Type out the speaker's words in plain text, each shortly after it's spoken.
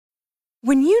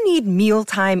When you need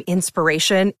mealtime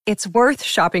inspiration, it's worth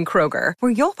shopping Kroger,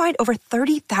 where you'll find over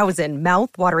 30,000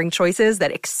 mouth-watering choices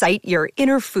that excite your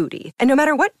inner foodie. And no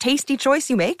matter what tasty choice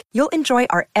you make, you'll enjoy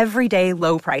our everyday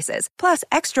low prices, plus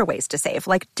extra ways to save,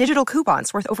 like digital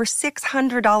coupons worth over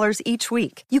 $600 each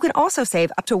week. You can also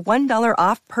save up to $1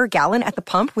 off per gallon at the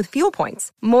pump with fuel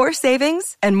points. More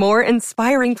savings and more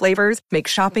inspiring flavors make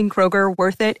shopping Kroger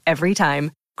worth it every time.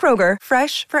 Kroger,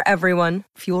 fresh for everyone.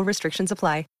 Fuel restrictions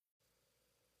apply.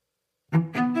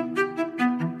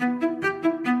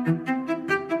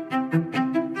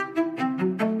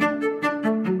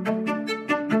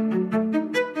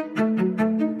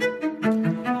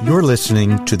 You're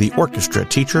listening to the Orchestra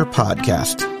Teacher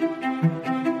Podcast.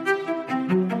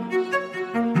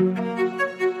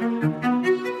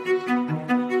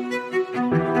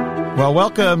 Well,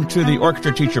 welcome to the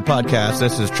Orchestra Teacher Podcast.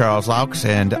 This is Charles Laux,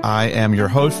 and I am your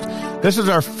host. This is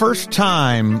our first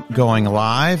time going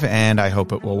live, and I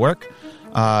hope it will work.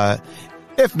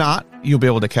 If not, you'll be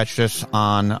able to catch this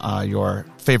on your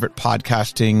favorite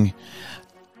podcasting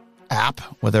app,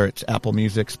 whether it's Apple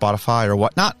Music, Spotify, or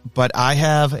whatnot. But I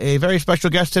have a very special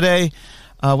guest today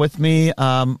with me,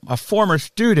 a former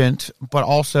student, but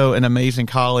also an amazing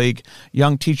colleague,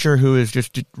 young teacher who is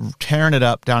just tearing it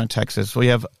up down in Texas. We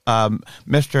have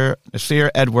Mr. Nassar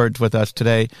Edwards with us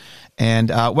today, and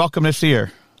welcome,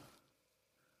 Nassar.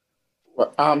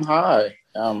 Hi.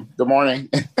 Good morning.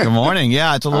 Good morning.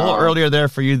 Yeah, it's a little earlier there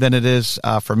for you than it is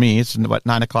for me. It's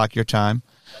 9 o'clock your time.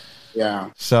 Yeah.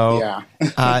 So, yeah.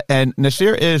 And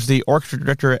Nassar is the orchestra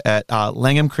director at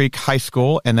Langham Creek High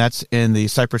School, and that's in the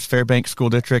Cypress-Fairbanks School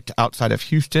District outside of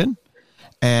Houston.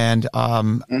 And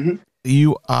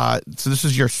you, so this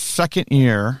is your second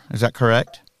year, is that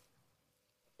correct?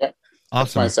 Yeah. Awesome.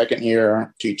 It's my second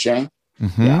year teaching.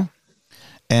 Mm-hmm. Yeah.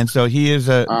 And so he is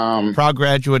a proud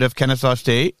graduate of Kennesaw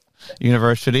State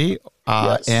University.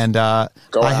 Yes. And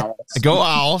Go Owls. Go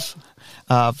Owls.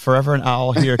 Forever an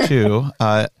owl here too.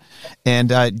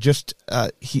 And I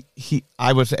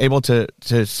was able to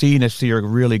see Nassar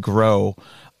really grow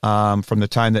from the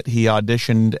time that he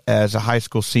auditioned as a high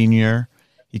school senior.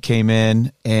 He came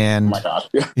in and oh my gosh.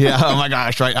 yeah, oh my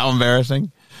gosh, right? How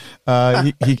embarrassing.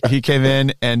 He came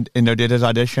in and did his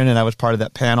audition, and I was part of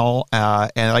that panel.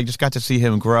 And I just got to see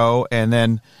him grow. And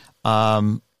then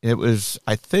it was,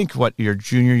 I think, your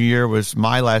junior year was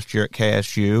my last year at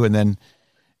KSU, and then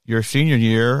your senior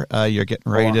year, you're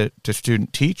getting ready to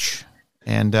student teach.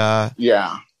 And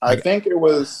yeah, I think it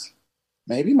was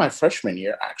maybe my freshman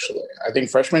year, actually. I think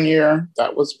freshman year,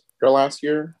 that was your last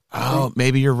year. Oh,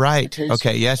 maybe you're right.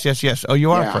 Okay. Yes. Oh,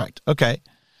 you are correct. Okay.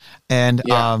 And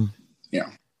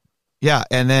yeah.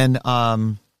 And then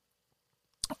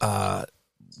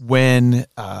when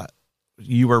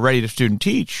you were ready to student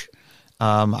teach,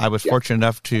 I was fortunate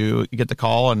enough to get the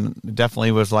call, and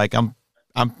definitely was like, I'm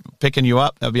picking you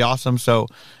up. That'd be awesome. So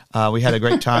we had a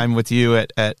great time with you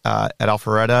at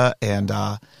Alpharetta, and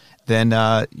then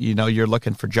you're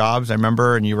looking for jobs, I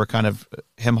remember, and you were kind of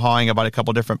hem-hawing about a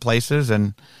couple different places,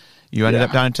 and you ended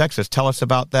up down in Texas. Tell us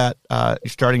about that,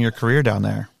 starting your career down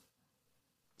there.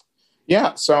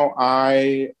 Yeah, so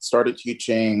I started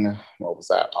teaching, what was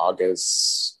that,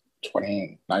 August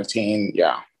 2019?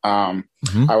 Yeah. I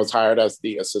was hired as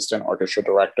the assistant orchestra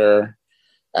director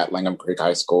at Langham Creek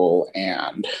High School,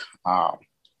 and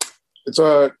it's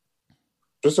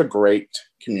just a great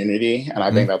community, and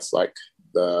I think that's like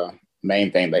the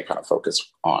main thing they kind of focus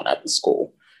on at the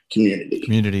school.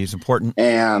 Community is important.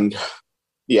 And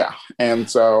yeah, and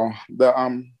so the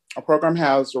our program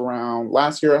has around,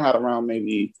 last year it had around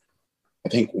maybe I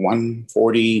think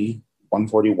 140,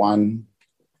 141,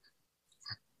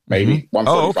 maybe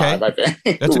 145. I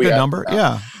think that's a good number.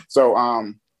 Yeah. So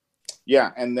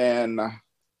and then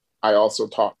I also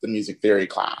taught the music theory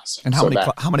class. And how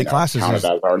many classes is as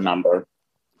our number?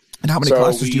 And how many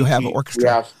classes do you have at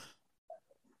orchestra?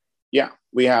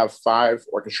 We have 5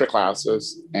 orchestra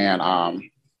classes, and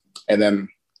then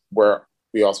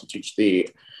we also teach the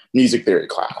music theory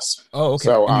class. Oh, okay.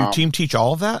 So and your team teach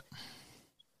all of that?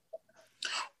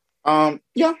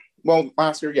 Yeah. Well,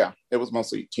 last year, it was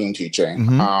mostly team teaching.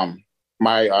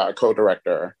 My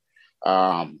co-director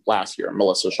last year,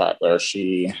 Melissa Scheibler,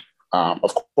 she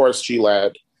of course she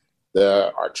led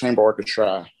our chamber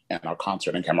orchestra and our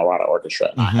concert and camerata orchestra,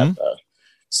 and I had the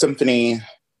symphony,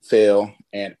 phil,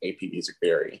 and AP music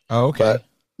theory. Oh, okay. But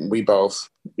we both,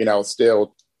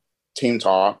 still team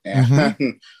talk,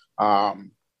 and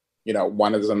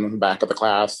one is in the back of the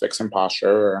class fixing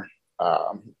posture,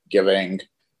 giving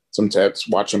some tips,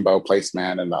 watching bow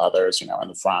placement, and the others, in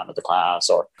the front of the class.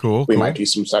 Or we might do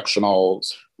some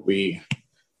sectionals. We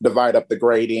divide up the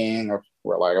grading, or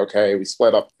we're like, okay, we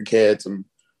split up the kids in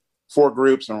 4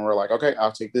 groups, and we're like, okay,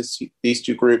 I'll take these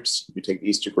 2 groups. You take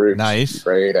these 2 groups. Nice.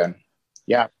 Great. And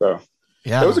yeah, so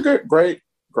it was a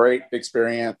great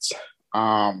experience.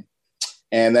 And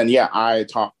then, I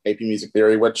taught AP Music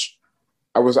Theory, which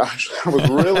I was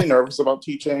really nervous about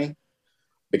teaching,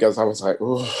 because I was like,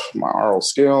 oh, my oral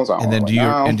skills. And then do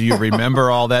you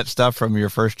remember all that stuff from your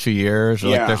first 2 years?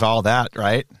 Like, there's all that,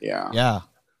 right? Yeah.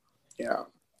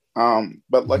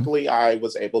 But luckily I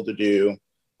was able to do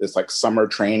this like summer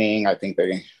training. I think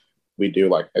we do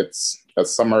like, it's a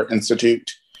summer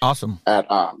institute. Awesome. At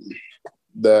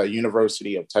the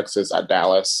University of Texas at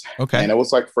Dallas. Okay. And it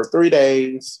was like for 3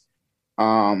 days,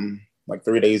 like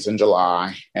 3 days in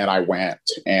July. And I went,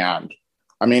 and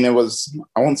I mean, it was,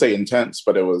 I won't say intense,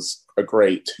 but it was a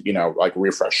great, like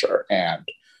refresher. And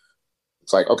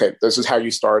it's like, okay, this is how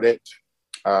you start it.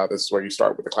 This is where you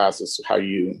start with the class. This is how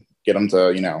you get them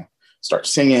to, start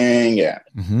singing.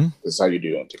 And this is how you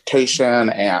do dictation.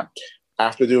 And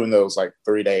after doing those like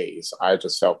 3 days, I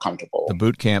just felt comfortable. The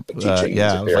boot camp. It was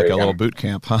like a little boot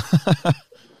camp, huh?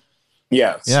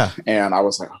 Yes. Yeah. And I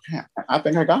was like, okay, I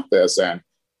think I got this.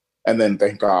 And then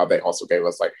thank God they also gave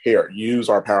us like, here, use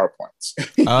our PowerPoints.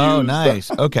 Oh, nice.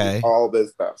 Okay. All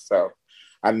this stuff. So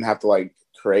I didn't have to like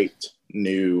create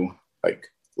new like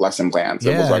lesson plans.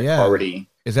 It was like already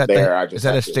there. Is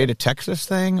that a state of Texas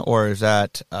thing, or is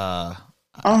that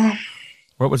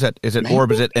what was that? Is it maybe, or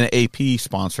was it an AP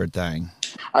sponsored thing?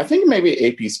 I think maybe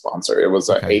AP sponsored. It was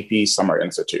an AP Summer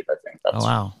Institute. I think. That's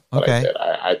wow. What Okay. I did.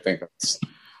 I think that's.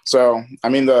 So I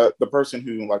mean, the person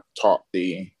who like taught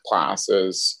the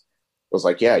classes was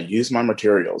like, yeah, use my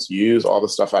materials, use all the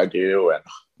stuff I do, and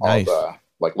all the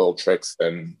like little tricks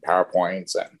and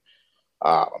PowerPoints and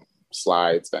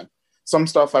slides, and some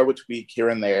stuff I would tweak here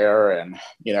and there, and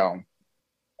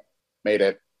made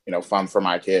it fun for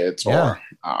my kids, or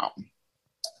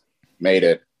made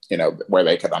it where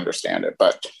they could understand it.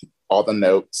 But all the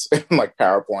notes and like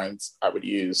PowerPoints I would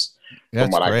use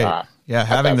from what I got. Yeah,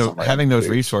 having those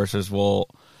resources will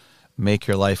make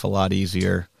your life a lot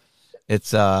easier.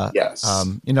 It's yes.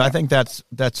 I think that's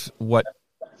what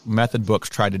method books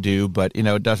try to do, but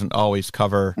it doesn't always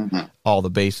cover all the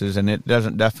bases, and it's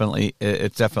definitely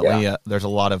there's a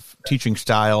lot of teaching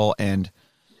style and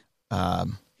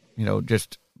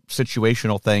just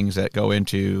situational things that go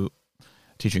into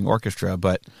teaching orchestra.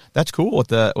 But that's cool with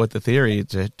the theory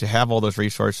to have all those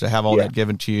resources, to have all that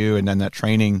given to you, and then that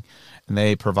training, and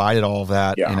they provided all of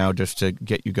that just to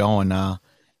get you going.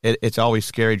 It's always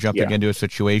scary jumping into a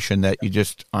situation that you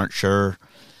just aren't sure,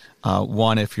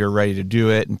 one, if you're ready to do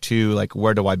it, and two, like,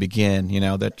 where do I begin?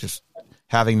 That just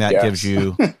having that gives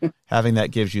you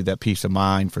that peace of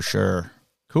mind for sure.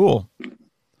 Cool.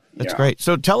 That's great.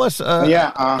 So tell us a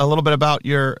little bit about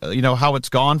your, how it's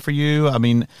gone for you. I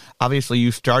mean, obviously you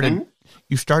started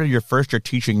your first year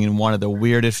teaching in one of the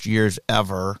weirdest years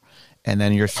ever, and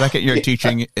then your second year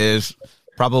teaching is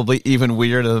probably even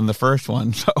weirder than the first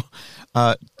one. So,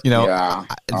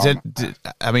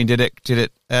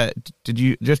 did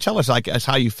you just tell us like as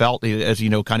how you felt as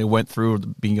kind of went through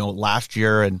being last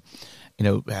year and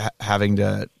having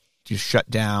to just shut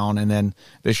down, and then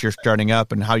this year starting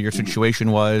up, and how your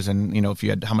situation was, and if you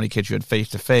had how many kids you had face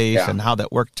to face, and how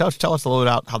that worked. Tell us a little bit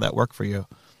about how that worked for you.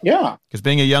 Yeah, because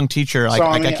being a young teacher,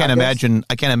 I can't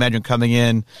imagine coming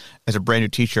in as a brand new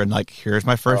teacher and like, here's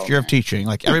my first year of teaching.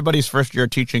 Like everybody's first year of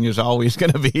teaching is always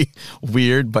going to be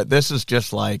weird, but this is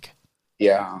just like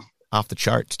off the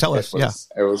charts. Tell us.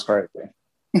 It was crazy.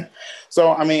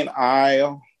 So I mean,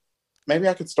 maybe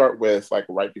I could start with like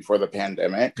right before the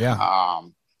pandemic.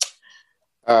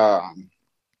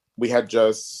 We had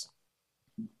just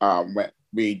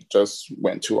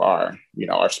went to our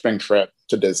our spring trip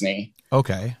to Disney.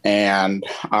 Okay. And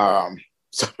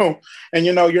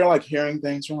you're like hearing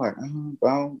things, you're like, oh,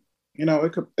 well,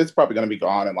 it's probably going to be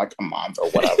gone in like a month or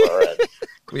whatever. And,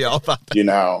 we all thought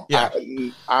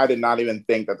that. I did not even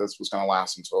think that this was going to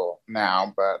last until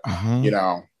now. But,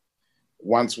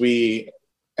 once we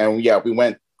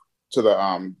went to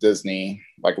the Disney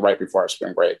like right before our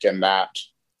spring break, and that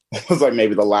was like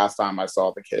maybe the last time I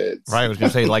saw the kids. Right. I was going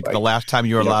to say like the last time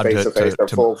you were allowed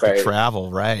to travel.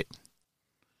 Right.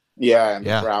 Yeah. And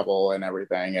travel and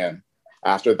everything. And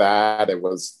after that, it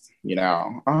was,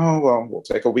 we'll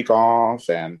take a week off,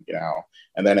 and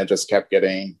then it just kept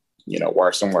getting,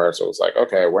 worse and worse. It was like,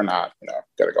 okay, we're not,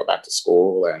 going to go back to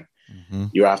school, and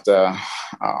you have to,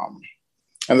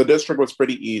 and the district was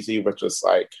pretty easy with just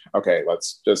like, okay,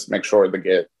 let's just make sure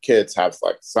the kids have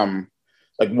like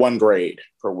one grade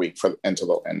per week until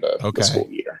the end of the school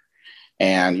year,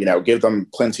 and give them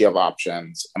plenty of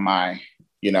options. And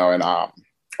in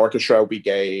orchestra, we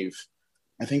gave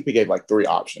I think we gave like 3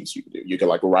 options you could do. You could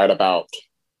like write about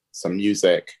some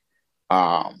music,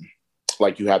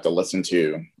 like you had to listen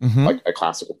to like a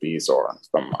classical piece or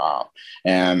some,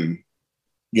 and,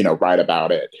 you know, write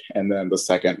about it. And then the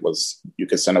second was you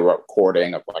could send a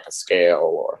recording of like a scale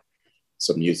or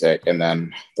some music. And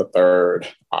then the third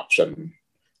option,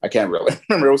 I can't really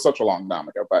remember. It was such a long time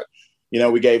ago, but, you know,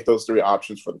 we gave those 3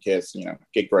 options for the kids, you know,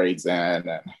 get grades in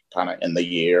and kind of end the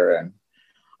year.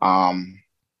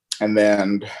 And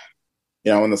then,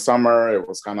 you know, in the summer, it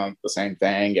was kind of the same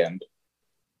thing. And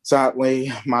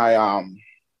sadly,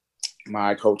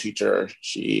 my co-teacher,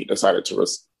 she decided to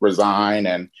resign.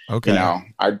 And, you know,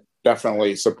 I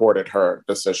definitely supported her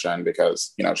decision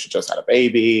because, you know, she just had a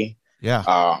baby.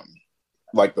 Yeah.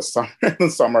 Like the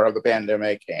summer of the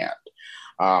pandemic.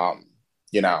 And,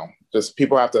 you know, just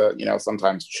people have to, you know,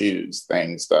 sometimes choose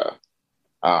things to,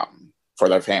 for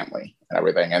their family and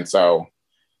everything. And so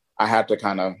I had to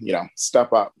kind of, you know,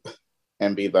 step up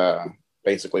and be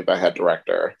basically the head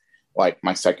director, like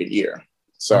my second year.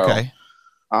 So,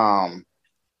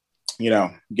 you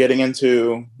know, getting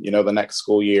into, you know, the next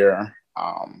school year,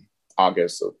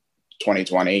 August of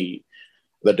 2020,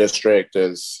 the district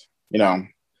is, you know,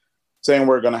 saying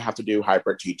we're going to have to do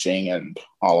hybrid teaching and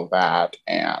all of that.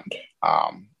 And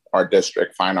our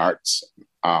district fine arts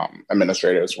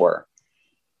administrators were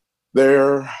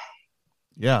their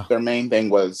main thing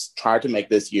was try to make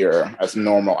this year as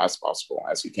normal as possible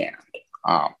as you can.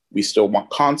 We still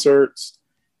want concerts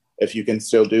if you can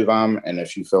still do them, and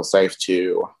if you feel safe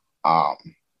to,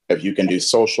 if you can do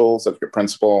socials, if your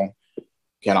principal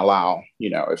can allow, you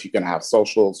know, if you can have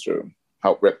socials to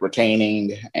help with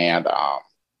retaining, and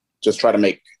just try to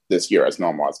make this year as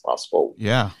normal as possible.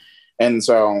 Yeah. And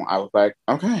so I was like,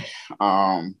 okay,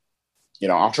 you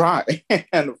know, I'll try.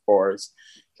 And of course,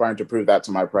 trying to prove that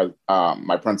to my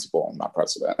principal, not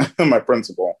president, my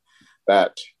principal,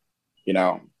 that, you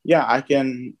know, yeah, I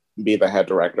can be the head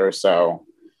director. So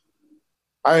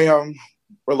I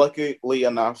we're luckily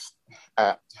enough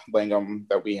at Langham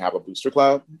that we have a booster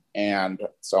club. And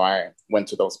so I went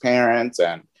to those parents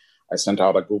and I sent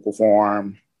out a Google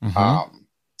form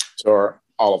to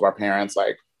all of our parents,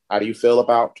 like, how do you feel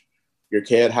about your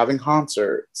kid having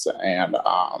concerts? And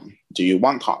do you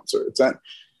want concerts? And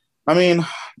I mean,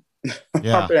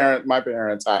 my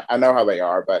parents, I know how they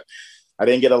are, but I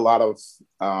didn't get a lot of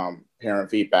parent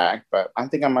feedback, but I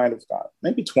think I might have got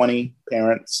maybe 20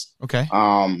 parents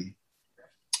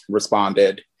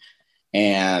responded.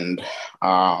 And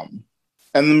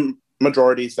the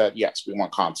majority said, yes, we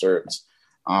want concerts.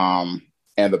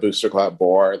 And the Booster Club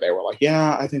board, they were like,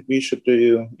 yeah, I think we should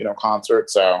do, you know,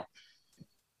 concerts. So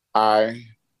I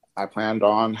planned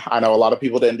on, I know a lot of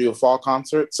people didn't do a fall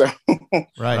concert. So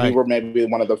we were maybe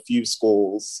one of the few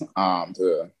schools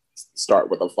to start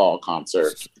with a fall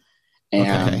concert.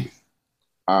 And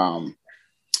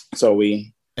so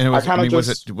we, and it was, I mean,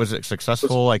 was it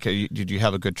successful? Like, did you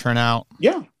have a good turnout?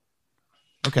 Yeah.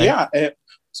 Okay. Yeah.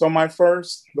 So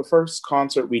the first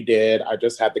concert we did, I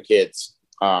just had the kids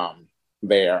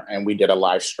there, and we did a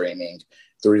live streaming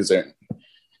through Zoom.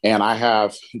 And I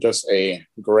have just a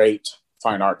great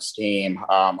fine arts team.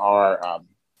 Our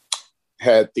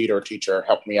head theater teacher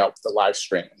helped me out with the live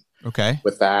stream.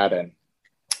 With that and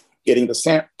getting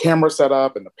the camera set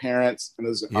up and the parents.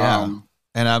 And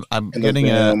and I'm getting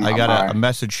I got a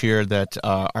message here that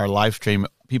our live stream,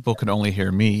 people can only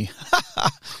hear me.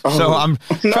 So I'm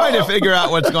trying to figure out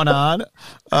what's going on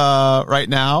right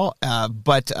now.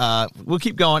 But we'll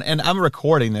keep going. And I'm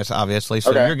recording this, obviously.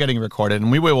 So you're getting recorded.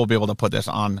 And we will be able to put this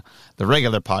on the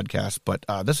regular podcast. But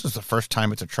this is the first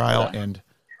time it's a trial. And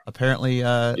apparently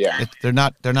they're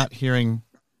not hearing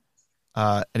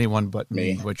anyone but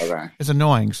me, which is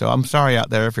annoying. So I'm sorry out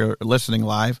there if you're listening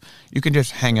live. You can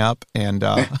just hang up and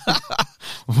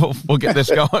we'll get this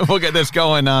going. We'll get this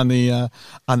going on the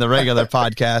regular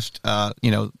podcast.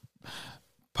 You know,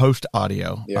 post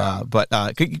audio. But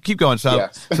keep going. So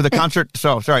so the concert.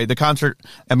 So sorry, the concert.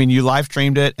 I mean, you live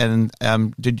streamed it, and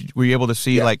were you able to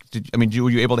see were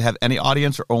you able to have any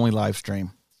audience or only live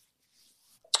stream?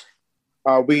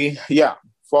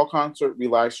 Fall concert we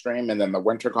live stream, and then the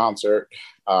winter concert,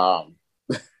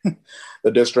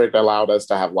 the district allowed us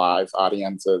to have live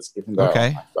audiences, even though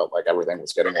I felt like everything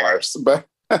was getting worse. But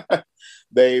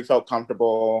they felt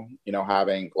comfortable, you know,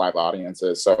 having live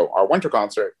audiences. So our winter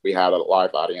concert, we had a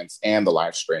live audience and the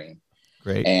live stream.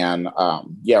 Great. And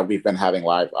we've been having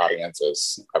live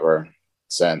audiences ever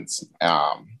since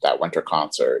that winter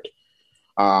concert.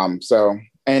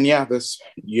 This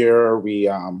year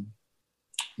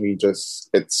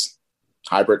it's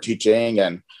hybrid teaching,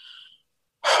 and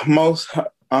most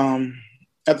at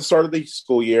the start of the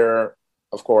school year,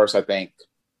 of course, I think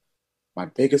my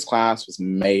biggest class was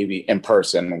maybe in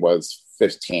person was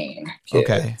 15 kids.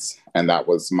 Okay. And that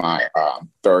was my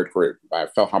third group, my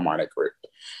Philharmonic group.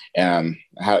 And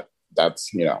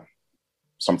that's,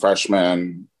 some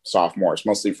freshmen, sophomores,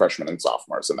 mostly freshmen and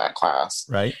sophomores in that class.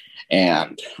 Right.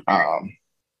 And,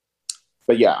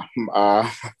 but yeah,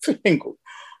 I think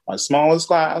my smallest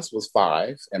class was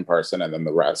 5 in person, and then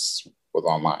the rest was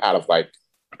online out of like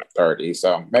 30.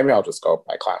 So maybe I'll just go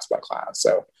by class.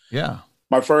 So yeah,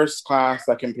 my first class,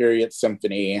 second period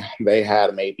symphony, they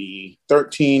had maybe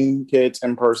 13 kids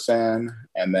in person,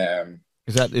 and then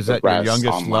is that your youngest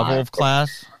online. level of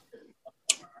class?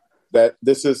 That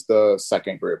this is the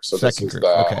second group. So Second this is group.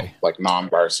 the Okay. like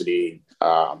non-varsity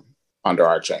under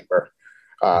our chamber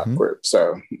group.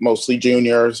 So mostly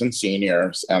juniors and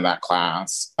seniors in that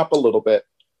class, up a little bit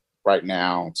right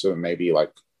now to maybe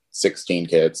like 16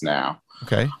 kids now.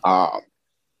 Okay.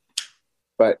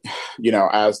 But,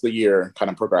 as the year kind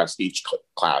of progressed, each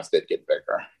class did get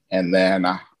bigger. And then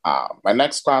my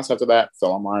next class after that,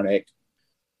 Philharmonic,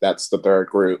 that's the third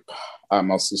group,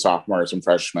 mostly sophomores and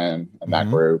freshmen in that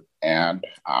group. And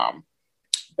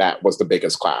that was the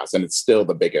biggest class. And it's still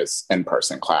the biggest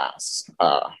in-person class.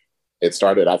 It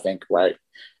started, I think, right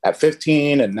at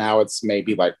 15, and now it's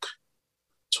maybe like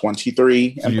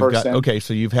 23 in person.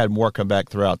 So you've had more come back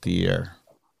throughout the year.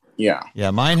 Yeah. Yeah,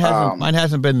 mine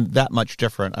hasn't been that much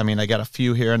different. I mean, I got a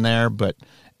few here and there, but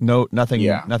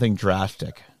nothing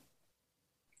drastic.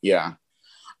 Yeah.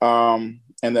 And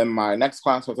then my next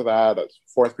class after that,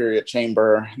 fourth period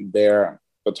chamber, they're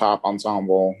the top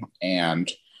ensemble.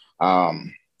 And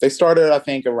they started, I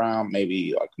think, around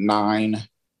maybe like nine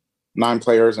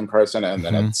players in person. And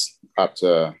then it's up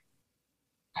to,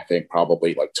 I think,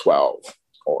 probably like 12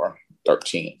 or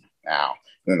 13 now.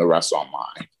 And then the rest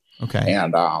online. Okay.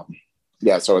 And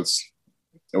so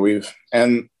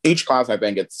and each class, I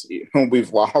think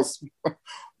we've lost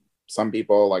some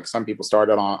people. Like some people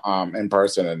started on in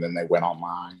person and then they went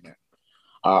online.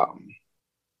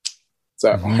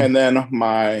 And then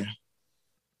my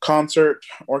concert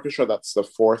orchestra, that's the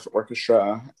fourth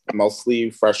orchestra,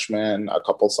 mostly freshmen, a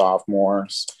couple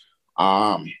sophomores.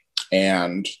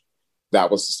 And that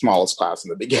was the smallest class in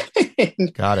the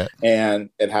beginning. Got it. And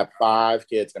it had 5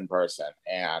 kids in person.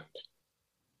 And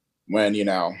when,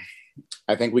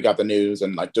 I think we got the news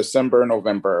in like December,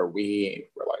 November, we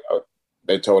were like, oh,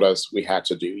 they told us we had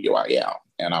to do UIL.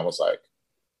 And I was like,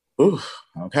 ooh,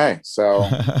 okay. So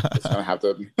we're going to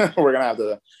have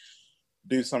to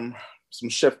do some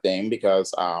shifting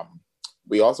because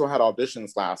we also had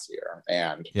auditions last year.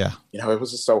 And, it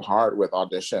was just so hard with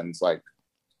auditions, like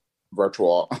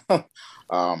virtual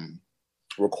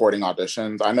recording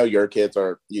auditions. I know your kids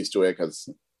are used to it because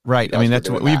right. I mean, that's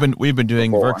what we've been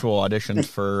doing before. Virtual auditions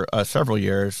for several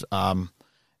years. For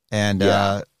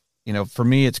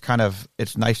me,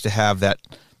 it's nice to have that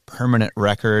permanent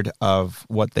record of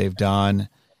what they've done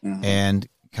and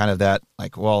kind of that,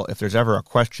 like, well, if there's ever a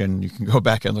question, you can go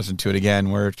back and listen to it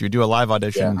again. Where if you do a live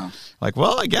audition, like,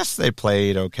 well, I guess they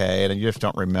played okay, and you just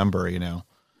don't remember,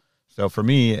 So for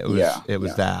me, it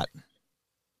was that.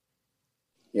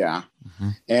 Yeah.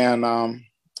 And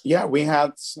we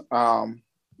had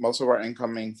most of our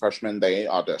incoming freshmen, they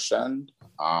auditioned.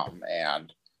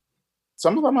 And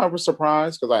some of them I was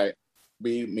surprised because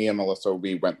me and Melissa,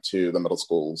 we went to the middle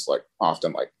schools like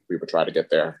often, like we would try to get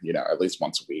there, at least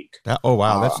once a week.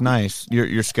 That's nice.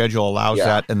 Your schedule allows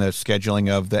that, and the scheduling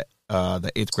of the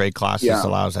 8th grade classes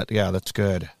allows that. Yeah, that's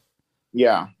good.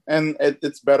 Yeah, and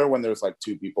it's better when there's like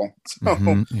 2 people. So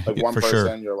like one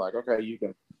person, you're like, okay, you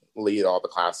can lead all the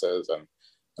classes, and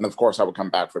of course I would come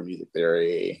back for music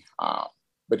theory.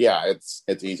 But yeah,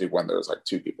 it's easy when there's like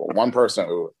 2 people. One person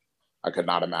who I could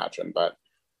not imagine, but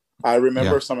I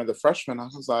remember some of the freshmen. I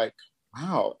was like,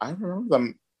 wow, I remember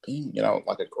them being,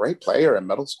 like a great player in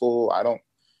middle school. Why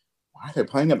are they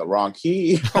playing in the wrong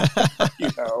key?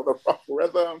 The wrong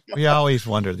rhythm. We always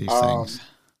wonder these things.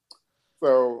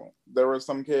 So there were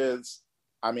some kids,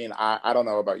 I mean, I don't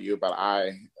know about you, but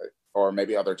or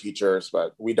maybe other teachers,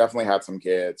 but we definitely had some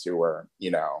kids who were,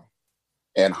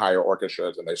 in higher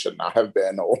orchestras and they should not have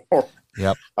been, or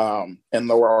in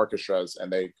lower orchestras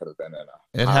and they could have been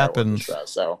in a higher orchestra.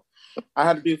 So I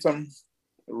had to do some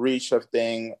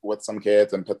reshifting with some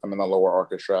kids and put them in the lower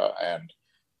orchestra, and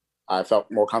I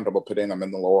felt more comfortable putting them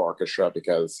in the lower orchestra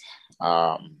because,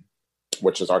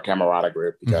 which is our Camerata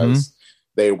group, because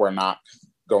they were not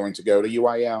going to go to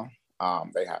UIL.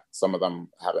 Some of them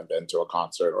haven't been to a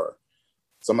concert, or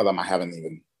some of them I haven't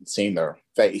even seen their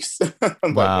face.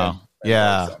 Wow.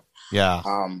 Yeah.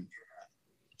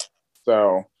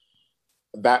 So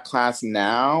that class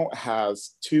now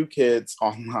has 2 kids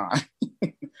online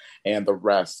and the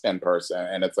rest in person.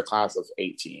 And it's a class of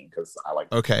 18 because I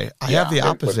have the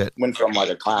opposite. Went from like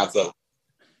a class of,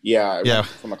 went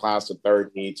from a class of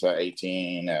 30 to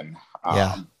 18. And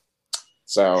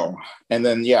so, and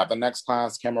then, the next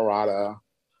class, Camerata,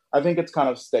 I think it's kind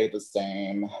of stayed the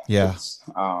same. Yeah.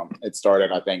 It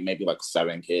started, I think, maybe like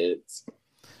 7 kids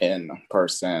in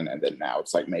person, and then now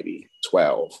it's like maybe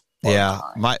 12. Yeah,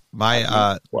 my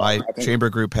chamber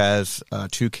group has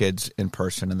 2 kids in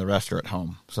person, and the rest are at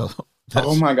home. So,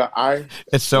 oh my God,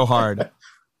 it's so hard.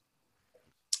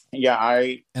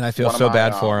 I feel so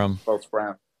bad for him. Close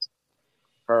friend,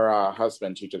 her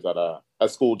husband teaches at a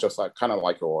school just like kind of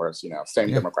like yours, same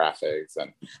demographics,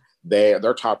 and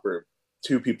their top group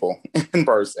 2 people in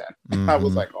person. Mm-hmm. I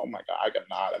was like, oh my God, I could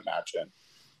not imagine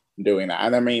doing that.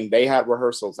 And I mean, they had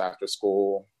rehearsals after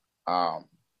school,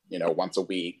 once a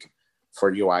week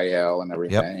for UIL and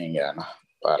everything.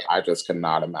 But I just could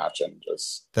not imagine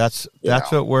that's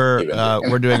what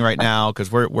we're doing right now,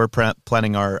 because we're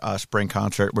planning our spring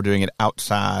concert. We're doing it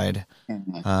outside.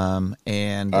 Mm-hmm.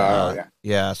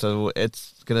 So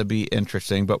it's going to be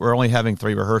interesting, but we're only having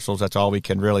 3 rehearsals. That's all we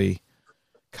can really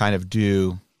kind of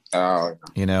do,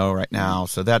 right now.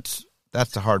 So that's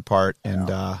the hard part. And,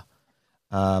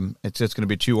 it's just going to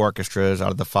be 2 orchestras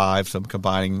out of the 5. So I'm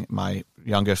combining my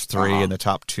youngest 3 and the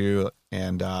top 2.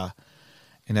 And,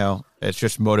 it's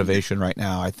just motivation right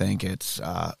now. I think it's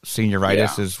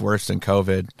senioritis is worse than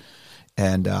COVID.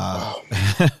 And,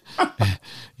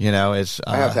 it's,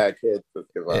 I have had kids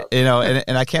that give up.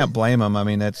 And I can't blame them. I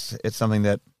mean, it's something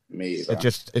that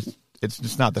it's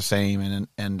just not the same.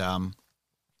 And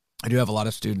I do have a lot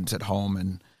of students at home,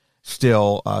 and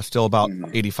still about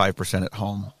 85% at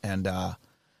home. And,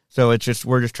 so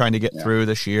we're just trying to get through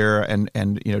this year and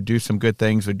do some good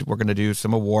things. We're going to do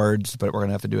some awards, but we're going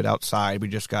to have to do it outside. We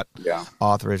just got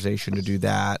authorization to do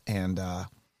that. And,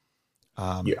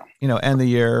 end the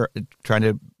year trying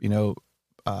to,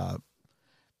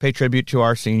 pay tribute to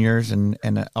our seniors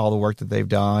and all the work that they've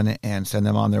done, and send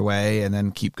them on their way, and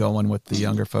then keep going with the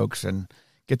younger folks and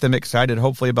get them excited,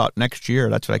 hopefully, about next year.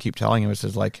 That's what I keep telling them.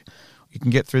 It's like, you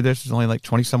can get through this. It's only like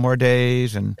 20 some more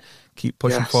days, and keep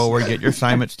pushing forward, get your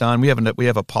assignments done. We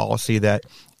have a policy that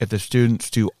if the students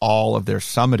do all of their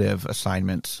summative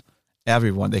assignments,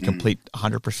 everyone, they complete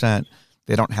 100%,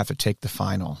 they don't have to take the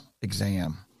final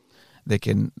exam.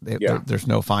 There's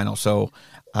no final. So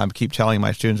I keep telling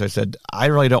my students, I said, I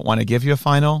really don't want to give you a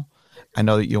final. I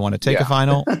know that you want to take a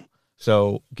final.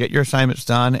 So get your assignments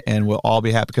done, and we'll all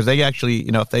be happy, because they actually,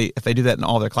 if they do that in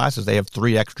all their classes, they have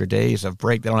 3 extra days of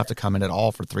break. They don't have to come in at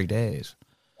all for 3 days.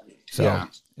 So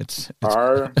it's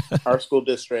our school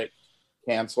district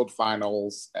canceled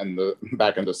finals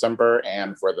back in December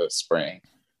and for the spring.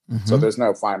 Mm-hmm. So there's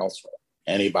no finals for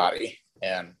anybody,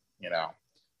 and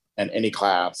in any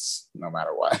class, no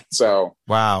matter what. So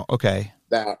wow, okay,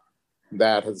 that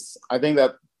has, I think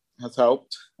that has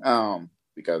helped.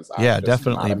 Because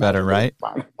definitely better, right?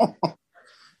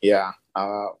 To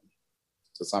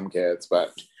some kids,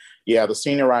 but the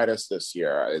senioritis this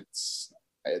year,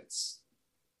 it's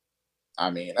I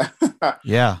mean,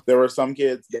 there were some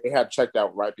kids, they had checked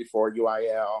out right before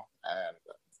UIL, and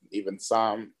even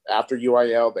some after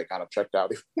UIL, they kind of checked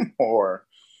out even more.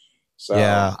 So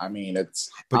I mean,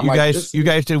 but you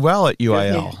guys did well at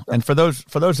UIL, and for those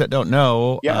that don't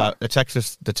know, the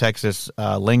Texas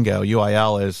lingo,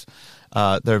 UIL is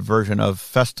their version of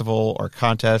festival or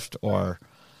contest or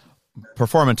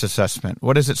performance assessment.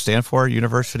 What does it stand for?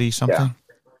 University something?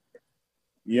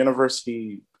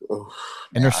 University.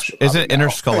 Is it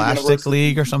Interscholastic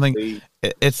League or something?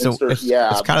 It's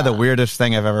kind of the weirdest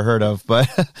thing I've ever heard of, but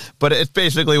it's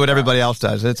basically what everybody else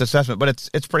does. It's assessment, but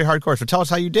it's pretty hardcore. So tell us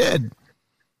how you did.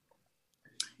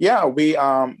 Yeah, we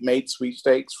made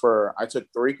sweepstakes I took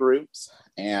 3 groups,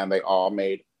 and they all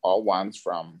made all ones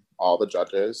from all the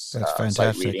judges. That's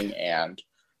fantastic. Sight reading and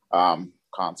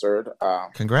concert.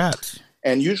 Congrats.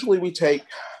 And usually we take,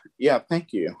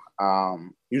 thank you.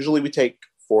 Usually we take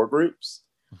 4 groups.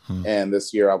 Mm-hmm. And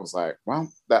this year I was like, well,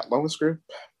 that lowest group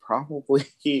probably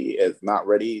is not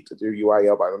ready to do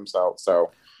UIL by themselves.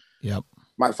 So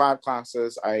my 5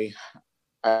 classes, I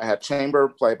had chamber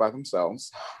play by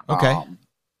themselves. Okay.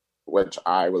 Which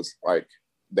I was like,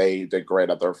 they did great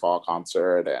at their fall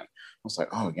concert, and I was like,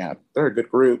 oh yeah, they're a good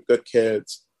group, good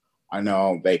kids. I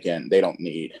know they don't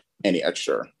need any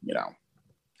extra,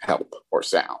 help or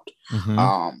sound.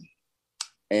 Mm-hmm.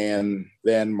 And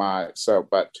then my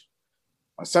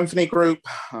symphony group,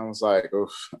 I was like,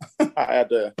 oof,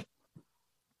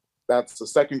 that's the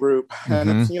second group. And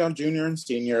it's, junior and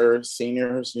seniors,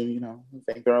 I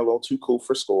think they're a little too cool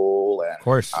for school. And, of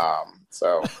course.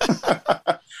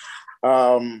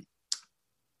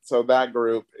 so that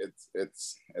group,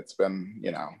 it's been,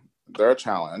 they're a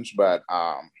challenge, but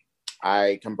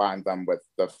I combined them with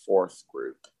the fourth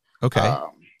group. Okay.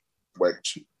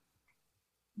 Which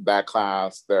that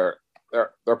class, their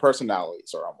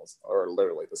personalities are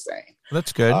literally the same.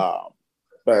 That's good.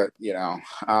 But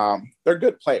they're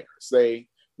good players. They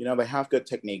have good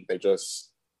technique. They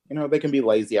just, they can be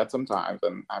lazy at some times.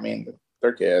 And I mean,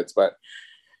 they're kids, but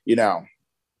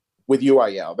with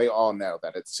UIL, they all know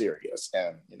that it's serious,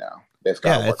 and they've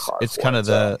got to work hard. It's kind of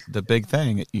the big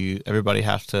thing. Everybody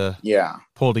has to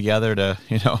pull together to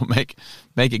make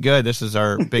it good. This is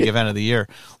our big event of the year.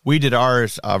 We did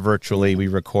ours virtually. We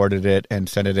recorded it and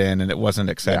sent it in, and it wasn't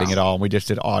exciting at all. We just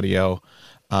did audio,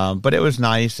 but it was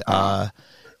nice. And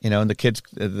the kids,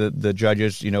 the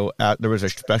judges, there was a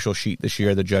special sheet this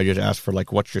year. The judges asked for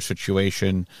what's your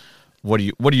situation. What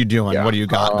are you doing? Yeah. What do you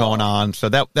got going on? So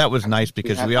that was nice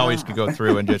because we always could go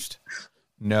through and just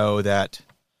know that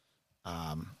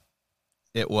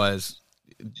they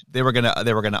were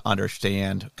gonna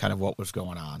understand kind of what was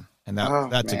going on, and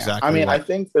that's exactly. I mean, I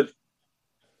think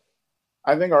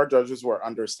our judges were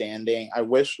understanding. I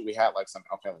wish we had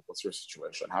what's your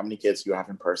situation? How many kids do you have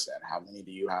in person? How many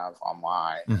do you have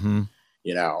online? Mm-hmm.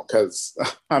 Because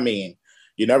I mean,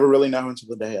 you never really know until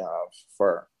the day of,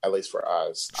 at least for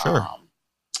us. Sure.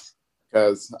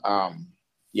 Because,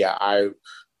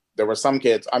 there were some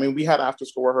kids, I mean, we had after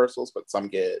school rehearsals, but some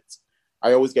kids,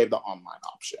 I always gave the online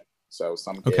option. So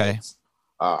some kids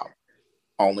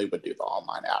only would do the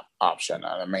online option. And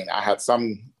I mean, I had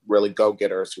some really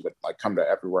go-getters who would come to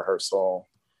every rehearsal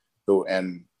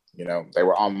they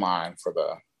were online for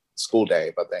the school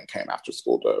day, but then came after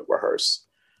school to rehearse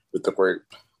with the group.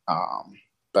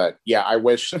 But yeah, I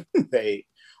wish they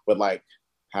would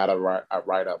had a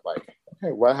write-up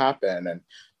okay, what happened? And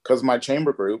because my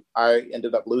chamber group, I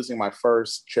ended up losing my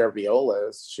first chair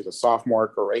violist. She's a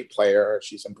sophomore, great player.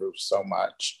 She's improved so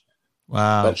much.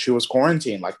 Wow. But she was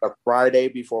quarantined the Friday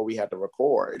before we had to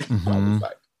record. Mm-hmm. I was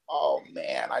like, oh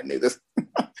man, I knew this.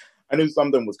 I knew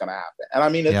something was going to happen. And I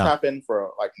mean, it's happened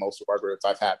for most of our groups.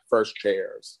 I've had first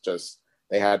chairs, just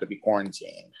they had to be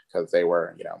quarantined because they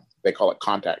were, they call it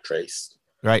contact traced.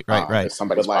 Right. If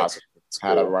somebody's positive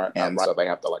had so they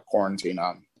have to quarantine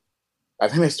them. I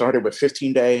think they started with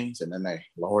 15 days and then they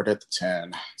lowered it to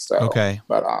 10. So okay,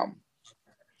 but ours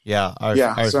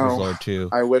was lowered too.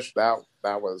 I wish that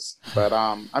was, but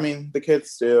I mean, the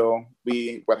kids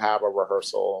we would have a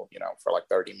rehearsal, for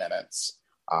 30 minutes.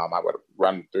 I would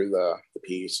run through the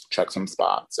piece, check some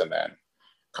spots, and then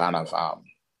kind of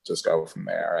just go from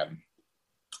there and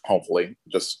hopefully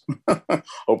just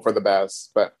hope for the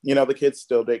best. But the kids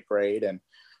still did great, and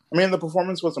I mean the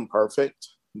performance wasn't perfect,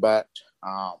 but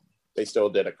they still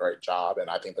did a great job, and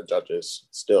I think the judges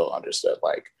still understood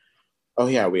oh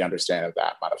yeah, we understand if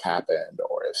that might have happened,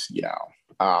 or if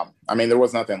I mean there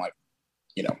was nothing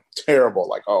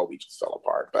terrible oh we just fell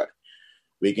apart, but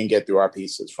we can get through our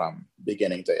pieces from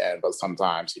beginning to end. But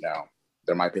sometimes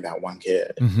there might be that one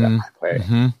kid that might play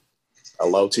a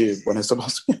low tube when it's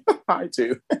supposed to be a high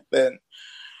tube. Then,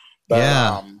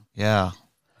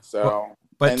 So,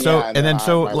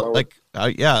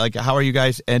 how are you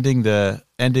guys ending the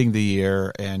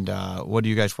year, and what are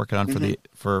you guys working on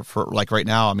for right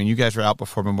now? I mean, you guys are out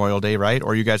before Memorial Day, right?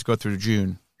 Or you guys go through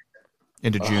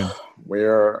into June?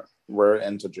 We're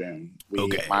into June.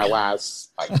 My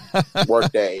last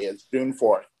work day is June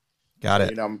 4th. Got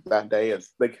it. That day is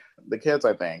the kids,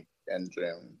 I think, in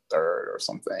June 3rd or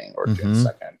something, or June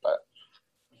 2nd, but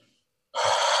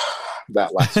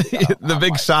that last week, the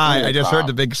big sigh. I just heard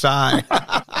the big sigh.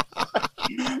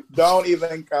 Don't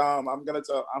even come. I'm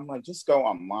just go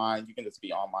online. You can just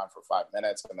be online for 5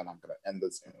 minutes, and then I'm going to end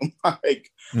the Zoom.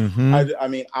 I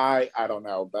mean, I don't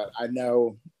know, but I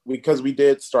know because we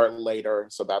did start later,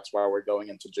 so that's why we're going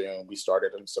into June. We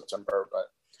started in September, but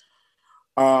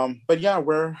yeah,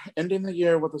 we're ending the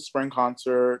year with a spring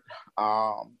concert,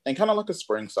 and kind of a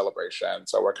spring celebration.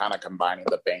 So we're kind of combining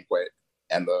the banquet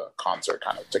and the concert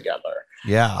kind of together.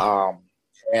 Yeah.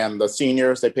 And the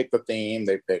seniors, they picked the theme.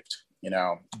 They picked,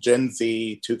 Gen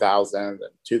Z 2000 and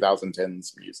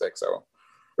 2010s music. So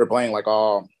we're playing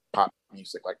all pop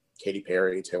music, like Katy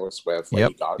Perry, Taylor Swift,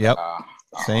 Lady Gaga. Yep.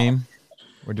 Same.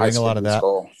 We're doing a lot of that.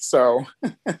 So,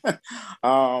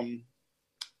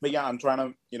 but yeah, I'm trying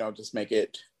to, just make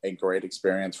it a great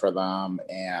experience for them.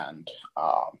 And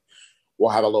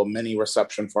we'll have a little mini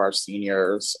reception for our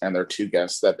seniors and their 2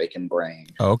 guests that they can bring.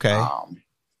 Okay.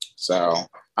 So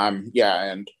and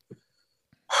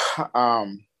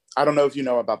I don't know if you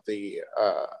know about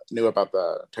knew about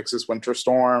the Texas winter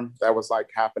storm that was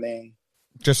happening.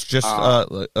 Just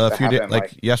a few days,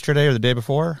 yesterday or the day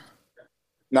before.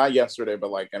 not yesterday,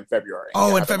 but like in February.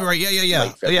 Oh, in February.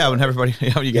 Yeah. Yeah, when everybody,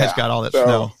 you guys got all that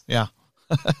snow. Yeah.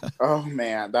 Oh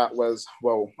man,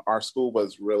 our school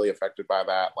was really affected by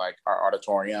that. Like our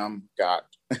auditorium got,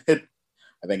 I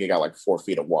think it got like 4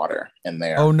 feet of water in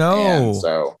there. Oh no. And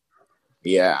so,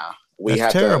 yeah, we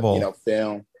That's had terrible. to,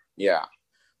 film. Yeah.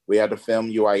 We had to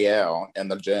film UIL in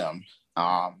the gym,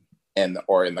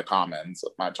 or in the commons.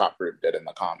 My top group did in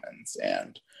the commons.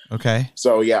 And okay.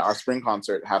 So yeah, our spring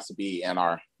concert has to be in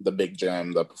the big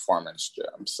gym, the performance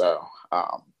gym. So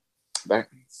I'm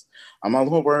a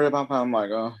little worried about that. I'm like,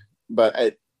 but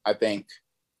I think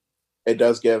it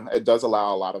does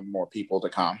allow a lot of more people to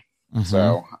come. Mm-hmm.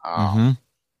 So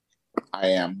I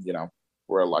am,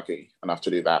 we're lucky enough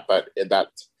to do that. But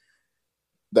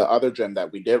the other gym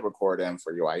that we did record in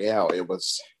for UIL, it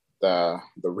was the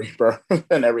Reaper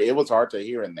and it was hard to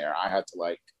hear in there. I had to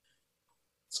like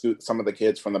scoot some of the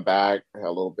kids from the back a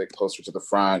little bit closer to the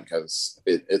front because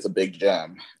it's a big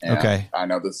gym. And okay. I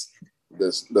know this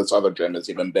other gym is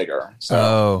even bigger. So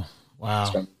oh, wow.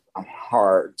 It's been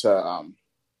hard to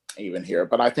even hear.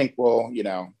 But I think we'll,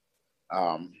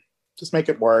 just make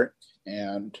it work.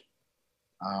 And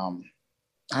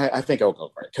I think it'll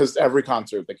go great because every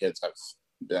concert the kids have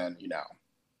been,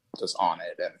 just on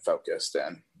it and focused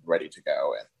and ready to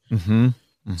go. And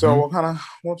so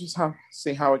we'll just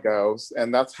see how it goes.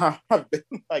 And that's how I've been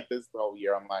like this whole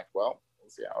year. I'm like, well, we'll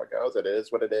see how it goes. It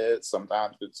is what it is.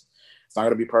 Sometimes it's not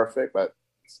going to be perfect, but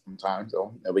sometimes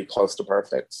it'll be close to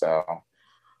perfect. So,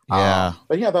 yeah.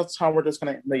 But yeah, that's how we're just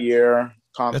going to end the year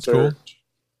concert cool.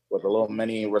 with a little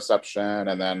mini reception.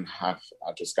 And then I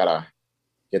just got to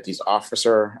get these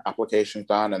officer applications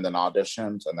done and then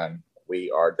auditions, and then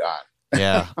we are done.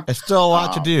 Yeah, it's still a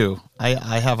lot to do.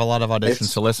 I have a lot of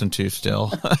auditions to listen to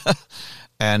still.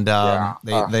 And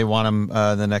they want them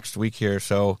the next week here.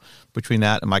 So between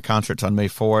that and my concert's on May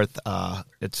 4th,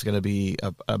 it's going to be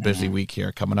a busy week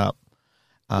here coming up.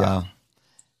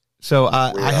 So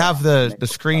I have the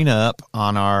screen up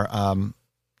on our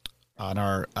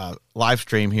live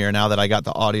stream here now that I got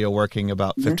the audio working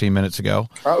about 15 minutes ago.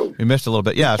 Oh. We missed a little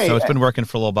bit. Yeah, so it's been working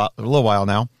for a little while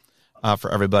now.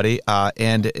 For everybody.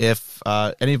 And if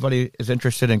anybody is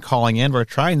interested in calling in, we're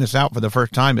trying this out for the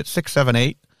first time. It's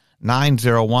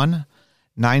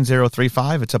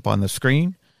 678-901-9035. It's up on the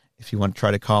screen. If you want to try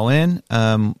to call in,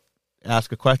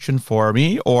 ask a question for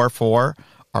me or for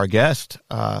our guest,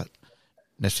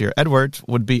 Nassar Edwards,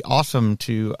 would be awesome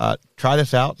to try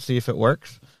this out, see if it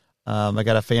works. I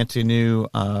got a fancy new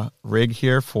rig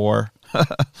here for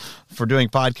doing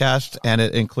podcasts, and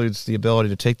it includes the ability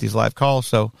to take these live calls.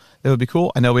 So it would be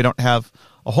cool. I know we don't have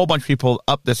a whole bunch of people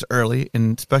up this early,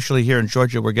 and especially here in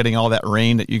Georgia, we're getting all that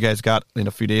rain that you guys got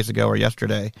a few days ago or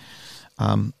yesterday.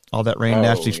 All that rain,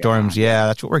 nasty storms. Yeah,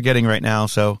 that's what we're getting right now.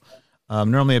 So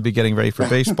normally I'd be getting ready for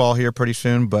baseball here pretty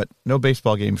soon, but no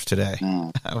baseball games today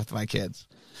with my kids.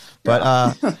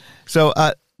 But so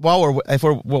while we're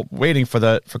waiting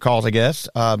for calls, I guess,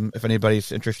 if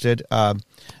anybody's interested,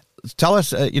 tell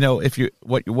us, if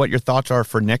what your thoughts are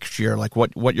for next year, like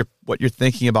what you're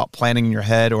thinking about planning in your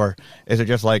head, or is it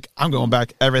just like I'm going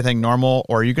back everything normal,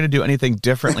 or are you going to do anything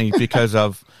differently because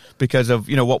of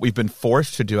what we've been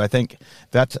forced to do? I think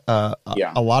that's a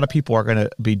lot of people are going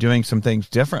to be doing some things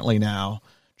differently now,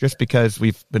 just because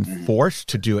we've been forced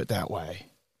to do it that way.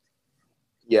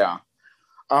 Yeah.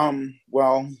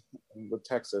 Well, with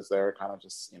Texas, they're kind of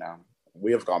just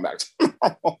we have gone back to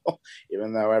normal,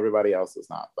 even though everybody else is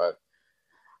not. But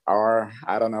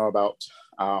I don't know about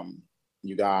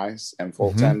you guys in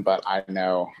Fulton, but I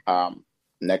know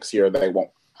next year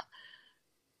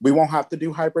we won't have to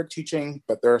do hybrid teaching,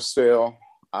 but there's still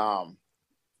there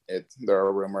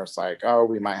are rumors like, oh,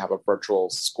 we might have a virtual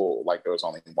school. Like there was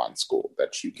only one school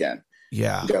that you can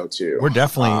go to.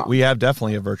 We have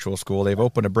definitely a virtual school. They've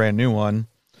opened a brand new one,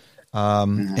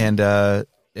 and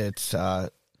it's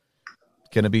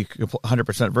going to be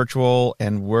 100% virtual,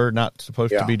 and we're not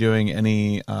supposed to be doing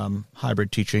any hybrid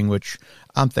teaching, which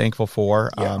I'm thankful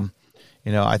for.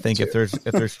 I think if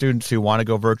there's students who want to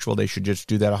go virtual, they should just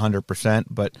do that 100%.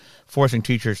 But forcing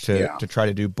teachers to try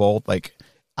to do both, like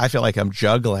I feel like I'm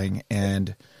juggling,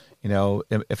 and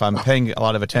if I'm paying a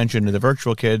lot of attention to the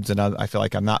virtual kids, and I feel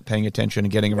like I'm not paying attention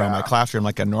and getting around my classroom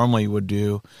like I normally would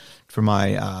do for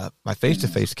my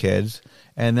face-to-face kids,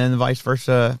 and then vice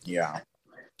versa.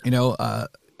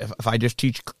 If I just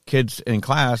teach kids in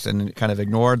class and kind of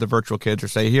ignore the virtual kids, or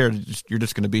say, you're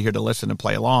just going to be here to listen and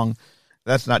play along,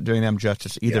 that's not doing them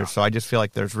justice either. So I just feel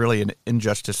like there's really an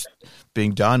injustice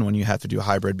being done when you have to do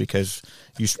hybrid, because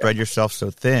you spread yourself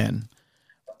so thin.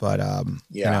 But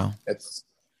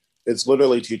it's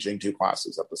literally teaching two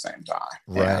classes at the same time.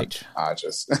 Right. And I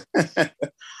just,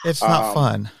 it's not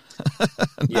fun.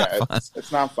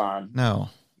 It's not fun. No,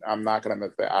 I'm not going to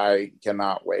admit that. I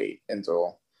cannot wait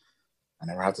until I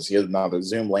never have to see another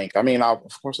Zoom link. I mean,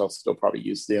 of course, I'll still probably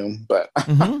use Zoom, but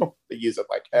I use it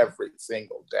like every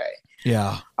single day.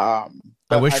 Yeah. I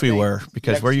wish we were,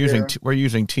 because we're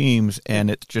using Teams,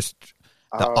 and it's just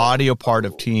the audio part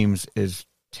of Teams is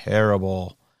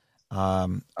terrible.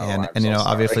 And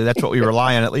obviously that's what we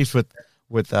rely on. At least with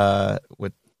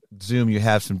Zoom, you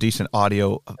have some decent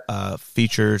audio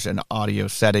features and audio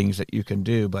settings that you can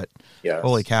do. But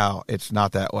holy cow, it's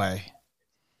not that way.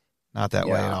 Not that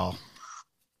way at all.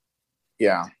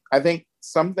 Yeah, I think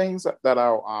some things that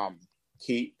I'll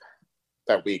keep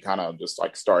that we kind of just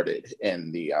like started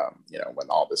in the when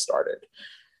all this started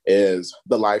is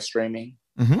the live streaming.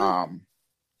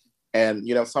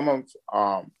 And some of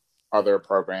other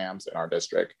programs in our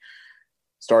district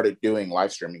started doing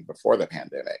live streaming before the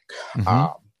pandemic.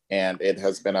 And it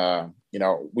has been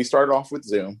we started off with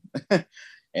Zoom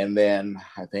and then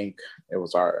I think it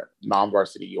was our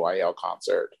non-varsity UIL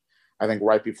concert. I think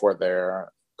right before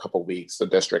there, a couple of weeks, the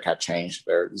district had changed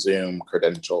their Zoom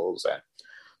credentials. And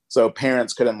so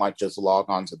parents couldn't like just log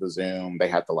on to the Zoom. They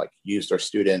had to like use their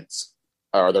students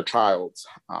or their child's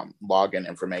login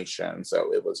information.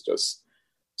 So it was just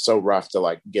so rough to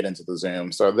like get into the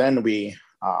Zoom. So then we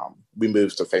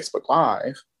moved to Facebook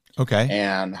Live. Okay.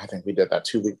 And I think we did that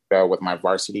 2 weeks ago with my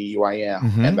varsity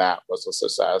UIM, and that was a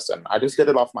success. And I just did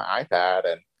it off my iPad,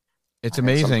 and it's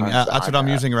amazing. That's what I'm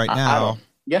using right now.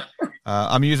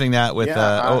 I'm using that with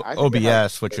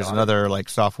OBS, which is another like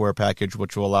software package,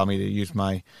 which will allow me to use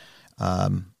my.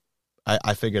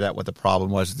 I figured out what the problem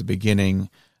was at the beginning.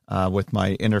 With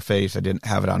my interface, I didn't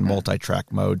have it on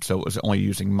multi-track mode, so it was only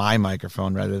using my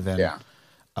microphone rather than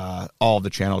all the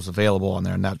channels available on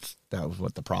there, and that was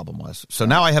what the problem was. So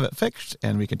now I have it fixed,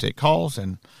 and we can take calls,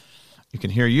 and you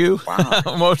can hear you.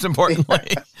 Wow. Most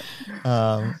importantly,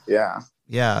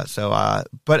 yeah. So,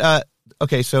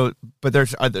 okay. So, but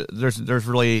there's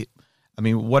really, I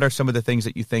mean, what are some of the things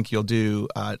that you think you'll do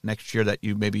next year that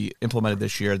you maybe implemented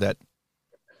this year that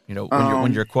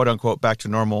when you're quote unquote back to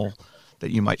normal,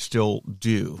 that you might still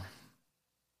do?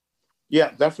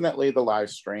 Yeah, definitely the live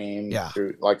stream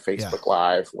through like Facebook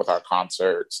Live with our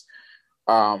concerts.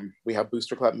 We have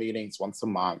Booster Club meetings once a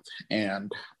month,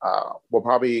 and we'll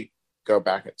probably go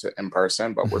back to in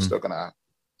person, but we're still gonna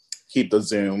keep the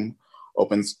Zoom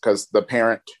open because the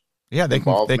parent they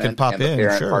can pop and in. The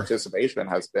parent participation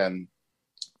has been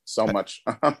so much.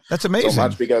 That's amazing. So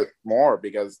much because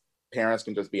parents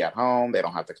can just be at home. They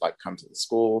don't have to like come to the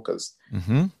school because.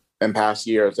 In past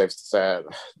years, they've said,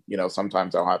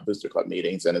 sometimes I'll have Booster Club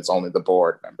meetings and it's only the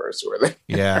board members who are there.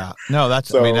 Yeah. No,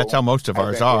 that's how most of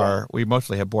ours are. We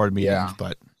mostly have board meetings,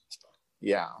 but.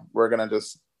 Yeah, we're going to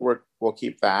we'll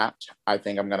keep that. I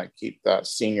think I'm going to keep the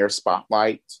senior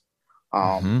spotlight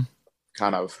kind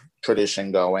of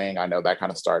tradition going. I know that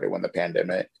kind of started when the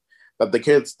pandemic, but the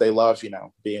kids, they love,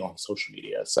 being on social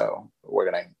media. So we're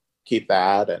going to keep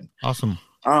that. And awesome.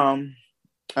 And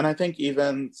I think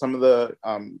even some of the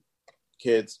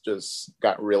kids just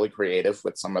got really creative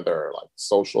with some of their like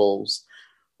socials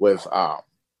with,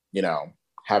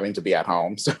 having to be at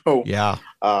home. So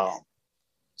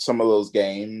some of those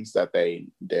games that they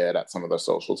did at some of the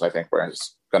socials, I think we're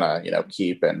just gonna,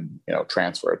 keep and,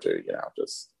 transfer to,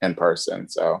 just in person.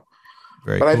 So,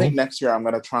 cool. I think next year I'm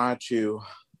going to try to,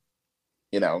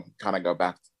 kind of go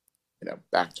back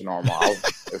to normal.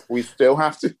 If we still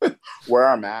have to wear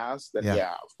our masks, then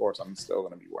of course I'm still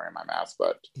going to be wearing my mask.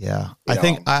 But I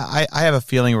think I have a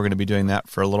feeling we're going to be doing that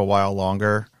for a little while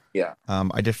longer. Yeah.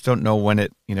 I just don't know when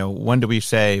when do we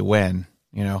say when,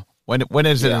 when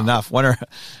is it enough? That's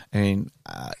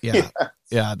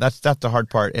the hard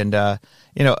part. And, I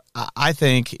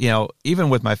think, even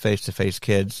with my face-to-face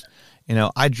kids,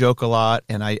 I joke a lot,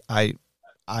 and I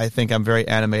think I'm very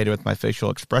animated with my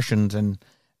facial expressions, and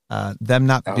them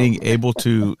not being able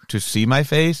to see my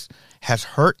face has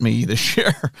hurt me this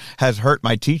year, has hurt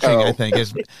my teaching. I think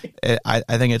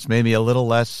I think it's made me a little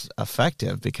less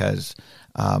effective because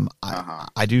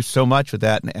I do so much with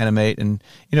that and animate, and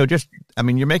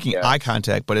you're making eye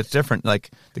contact, but it's different.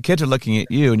 Like the kids are looking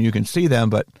at you and you can see them,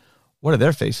 but what do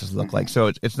their faces look like?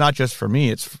 So it's not just for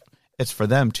me, it's for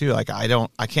them too. Like I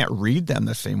can't read them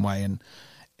the same way,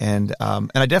 and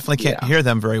I definitely can't hear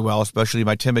them very well, especially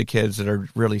my timid kids that are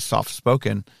really soft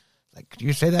spoken. Like, could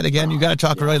you say that again? You got to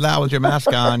talk really loud with your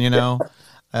mask on, I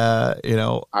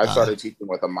started teaching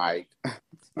with a mic.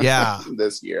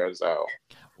 This year. So,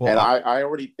 and I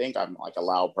already think I'm like a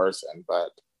loud person,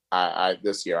 but I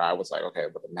this year I was like, okay,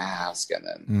 with a mask, and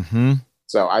then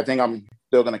So I think I'm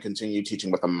still going to continue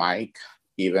teaching with a mic,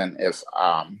 even if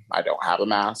I don't have a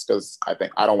mask, because I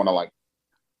think I don't want to like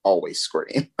always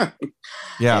scream.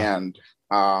 Yeah. And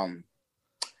I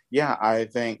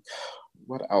think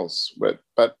what else but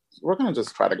we're going to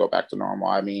just try to go back to normal.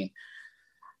 I mean,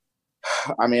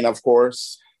 of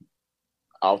course,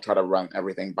 I'll try to run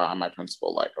everything by my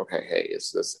principal. Like, okay, hey,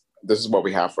 this is what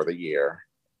we have for the year.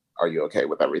 Are you okay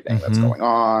with everything that's going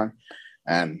on?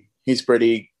 And he's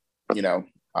pretty, good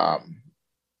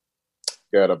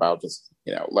about just,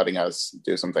 letting us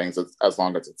do some things as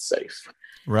long as it's safe.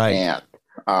 Right.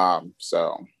 And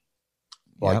so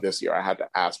like this year, I had to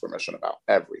ask permission about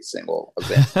every single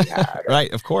event we had.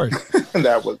 Right, of course.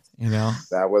 That was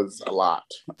a lot.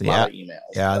 A lot of emails.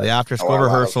 Yeah, the after school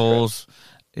rehearsals.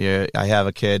 Yeah, I have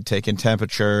a kid taking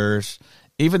temperatures.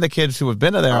 Even the kids who have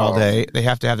been there all day, they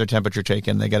have to have their temperature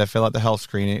taken. They got to fill out the health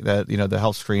screening, the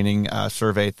health screening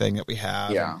survey thing that we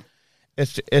have. Yeah,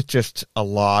 and it's just a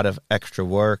lot of extra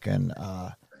work, and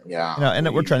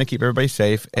and we're trying to keep everybody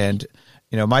safe. And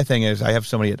my thing is, I have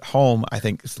somebody at home. I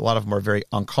think a lot of them are very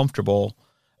uncomfortable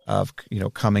of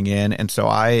coming in, and so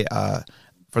I.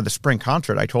 For the spring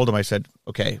concert, I told him, I said,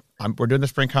 okay, we're doing the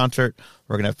spring concert.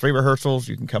 We're going to have 3 rehearsals.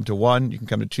 You can come to 1, you can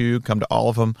come to 2, come to all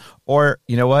of them. Or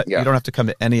you know what? Yeah. You don't have to come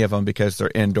to any of them because they're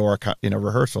indoor,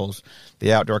 rehearsals,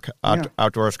 the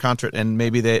outdoors concert. And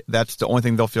maybe that's the only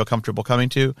thing they'll feel comfortable coming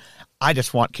to. I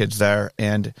just want kids there.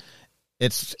 And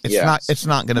it's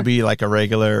not going to be like a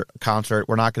regular concert.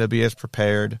 We're not going to be as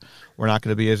prepared. We're not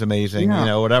going to be as amazing,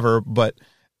 whatever. But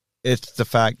it's the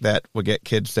fact that we'll get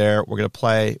kids there. We're going to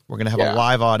play. We're going to have a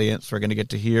live audience. We're going to get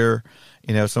to hear,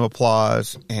 some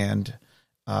applause and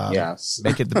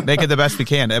make it the best we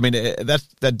can. I mean, that's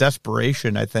the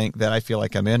desperation I think that I feel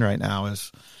like I'm in right now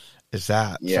is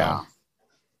that. Yeah.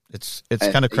 So it's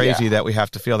kind of crazy that we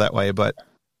have to feel that way, but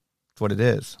it's what it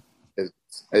is.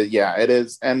 It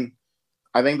is. And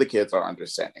I think the kids are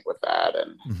understanding with that.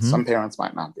 And some parents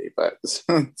might not be, but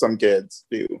some kids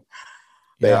do.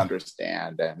 They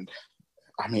understand. And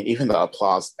I mean, even the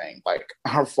applause thing, like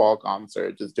our fall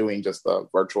concert, just doing just the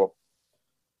virtual,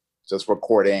 just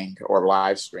recording or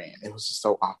live stream, it was just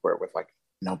so awkward with like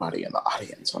nobody in the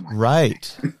audience. I'm like,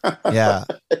 right. Yeah.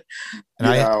 And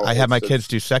I had my kids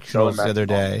do sectionals the other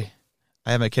day.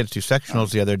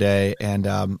 And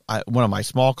one of my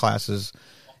small classes,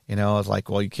 I was like,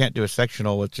 well, you can't do a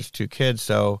sectional with just 2 kids.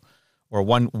 So, or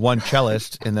one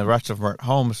cellist, and the rest of them are at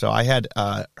home. So I had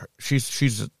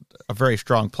she's a very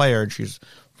strong player, and she's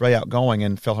very outgoing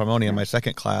in Philharmonia, my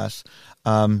second class.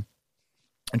 And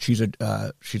she's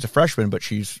a freshman, but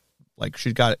she's going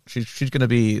to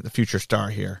be the future star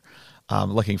here.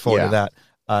 Looking forward to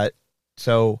that.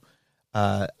 So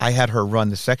I had her run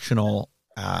the sectional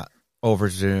over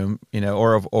Zoom,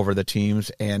 or over the Teams,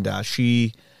 and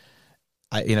she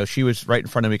was right in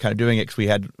front of me, kind of doing it because we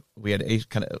had a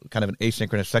kind of an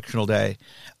asynchronous sectional day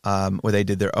where they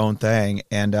did their own thing,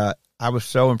 and I was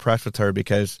so impressed with her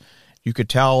because you could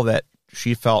tell that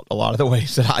she felt a lot of the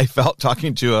ways that I felt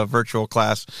talking to a virtual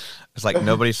class. It's like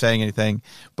nobody's saying anything,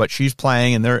 but she's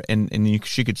playing, and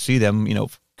she could see them,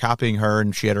 copying her,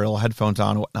 and she had her little headphones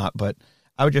on and whatnot. But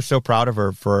I was just so proud of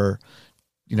her for,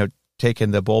 taking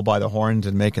the bull by the horns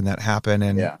and making that happen,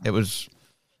 and it was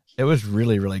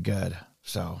really, really good.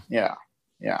 So yeah,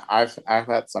 I've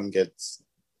had some kids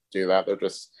do that.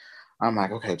 I'm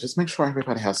like, okay, just make sure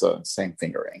everybody has the same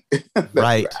fingering.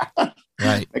 Right.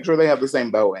 Right. Make sure they have the same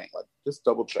bowing. Like, just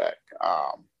double check.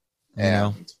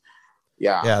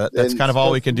 That's kind of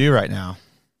all we can do right now.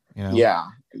 Yeah,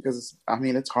 because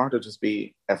it's hard to just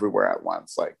be everywhere at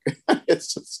once. Like,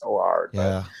 it's just so hard.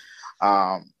 Yeah.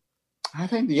 But, I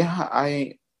think,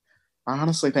 I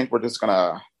honestly think we're just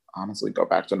gonna go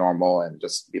back to normal and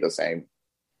just be the same.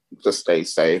 Just stay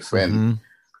safe. And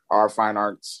our fine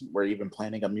arts, we're even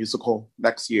planning a musical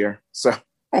next year. So,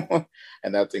 and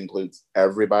that includes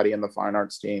everybody in the fine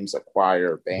arts teams, a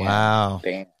choir, band,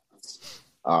 dance,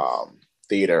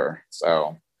 theater.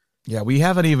 So, yeah, we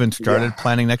haven't even started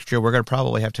planning next year. We're going to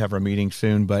probably have to have our meeting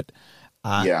soon, but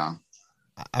I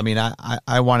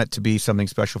want it to be something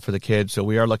special for the kids. So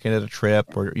we are looking at a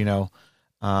trip, or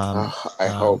I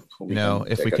hope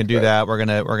if we can do that, we're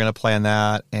gonna plan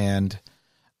that and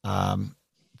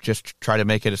just try to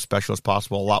make it as special as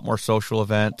possible. A lot more social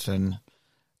events and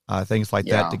things like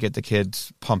that to get the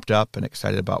kids pumped up and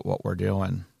excited about what we're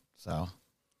doing. So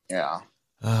that's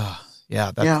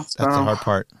the hard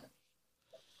part.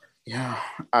 Yeah,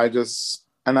 I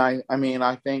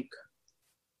think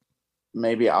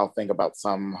maybe I'll think about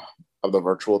some of the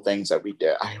virtual things that we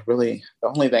did. The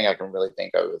only thing I can really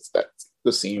think of is that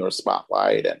the senior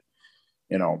spotlight and,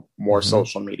 more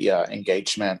social media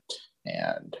engagement.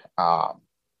 And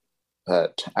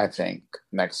but I think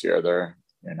next year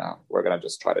we're gonna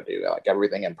just try to do like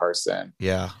everything in person.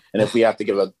 Yeah. And if we have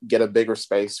to get a bigger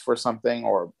space for something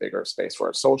or a bigger space for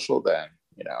a social, then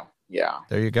yeah.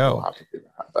 There you go. We'll have to do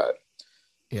that. But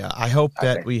yeah, I hope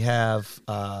that we have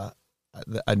a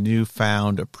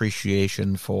newfound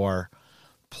appreciation for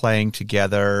playing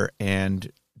together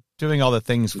and doing all the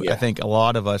things I think a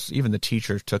lot of us, even the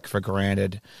teachers, took for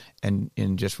granted, and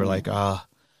just were like,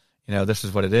 this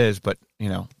is what it is. But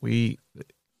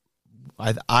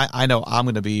I know I'm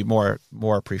going to be more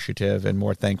appreciative and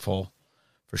more thankful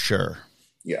for sure.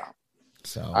 Yeah.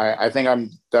 So I think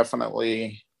I'm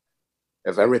definitely,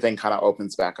 if everything kind of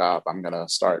opens back up, I'm going to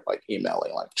start like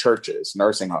emailing like churches,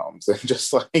 nursing homes, and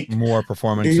just like more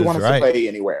performances. Do you want us to play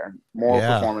anywhere? More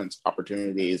performance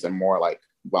opportunities and more like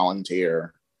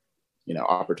volunteer,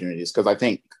 opportunities. Because I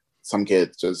think some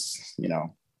kids just,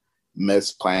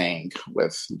 miss playing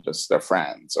with just their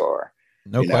friends or,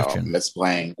 miss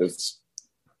playing just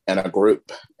in a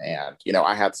group. And,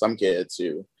 I had some kids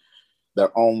who their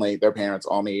parents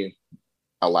only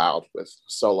allowed with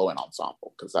solo and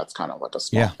ensemble, because that's kind of like a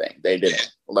small thing. They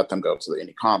didn't let them go to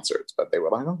any concerts, but they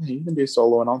were like, okay, you can do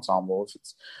solo and ensemble if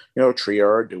it's, trio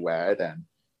or duet. And,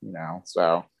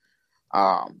 so,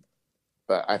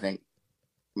 but I think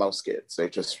most kids, they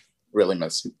just really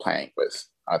miss playing with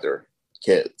other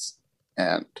kids.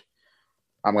 And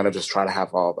I'm going to just try to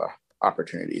have all the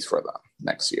opportunities for them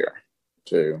next year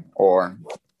or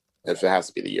if it has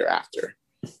to be the year after,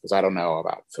 because I don't know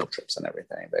about field trips and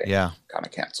everything. They kind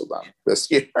of canceled them this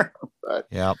year. But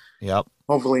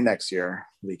hopefully next year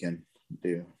we can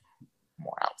do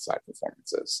more outside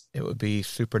performances. It would be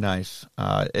super nice.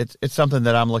 It's something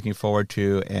that I'm looking forward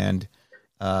to, and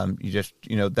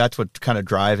that's what's kind of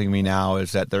driving me now,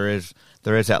 is that there is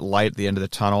that light at the end of the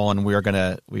tunnel, and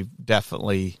we've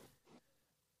definitely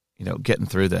getting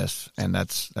through this, and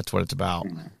that's what it's about.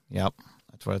 Mm-hmm. Yep,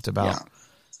 that's what it's about. Yeah.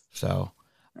 So.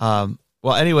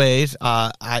 Well, anyways,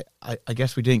 I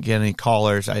guess we didn't get any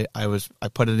callers. I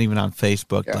put it even on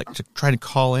Facebook, like to try to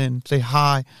call in, say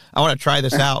hi. I want to try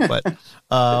this out, but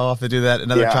I'll have to do that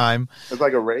another time. It's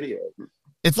like a radio.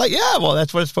 It's like, well,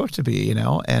 that's what it's supposed to be,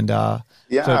 and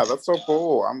that's so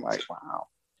cool. I'm like, wow.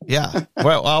 Yeah.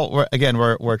 Well,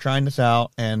 we're trying this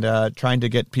out and trying to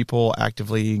get people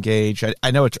actively engaged.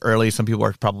 I know it's early. Some people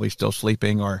are probably still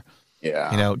sleeping or,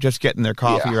 just getting their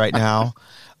coffee right now.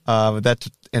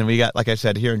 And we got, like I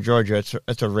said, here in Georgia,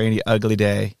 it's a rainy, ugly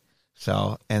day.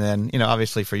 So, and then,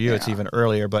 obviously for you, it's even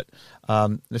earlier, but,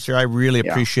 Nassar, I really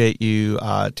appreciate you,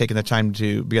 taking the time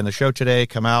to be on the show today,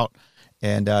 come out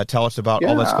and, tell us about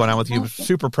all that's going on with you.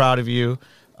 Super proud of you.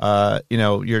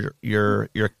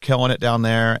 You're killing it down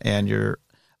there, and you're,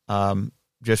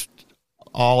 just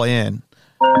all in.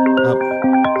 We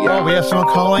have someone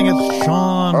calling. It's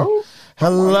Sean. Oh.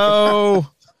 Hello.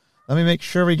 Let me make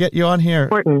sure we get you on here.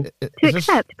 To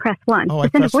accept, press 1. Oh, I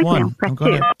pressed 1. I'm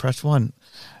going to press 1.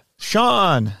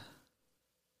 Sean.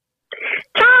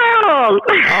 Charles.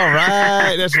 All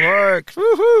right, this works.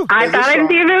 Woohoo! I thought I'd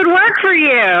see if it would work for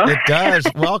you. It does.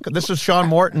 Welcome. This is Sean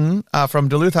Morton from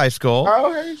Duluth High School.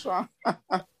 Oh, hey, Sean.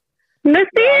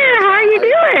 Nassar, how are you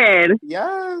doing?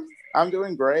 Yes, I'm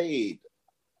doing great.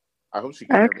 I hope she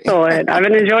can hear me. Excellent. I've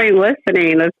been enjoying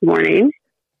listening this morning.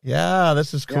 Yeah,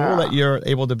 this is cool that you're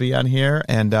able to be on here.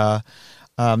 And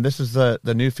this is the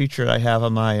new feature I have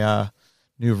on my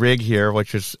new rig here,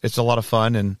 which is, it's a lot of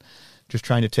fun and just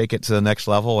trying to take it to the next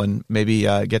level and maybe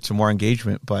get some more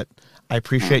engagement. But I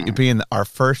appreciate you being our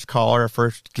first caller, our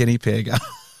first guinea pig.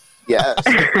 Yes.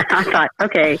 I thought,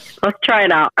 okay, let's try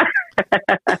it out.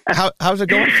 How's it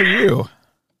going for you?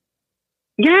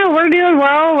 Yeah, we're doing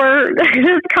well. We're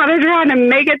just kind of trying to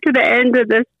make it to the end at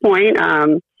this point.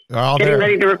 Getting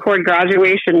ready to record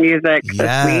graduation music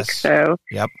this week. So,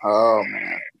 Oh,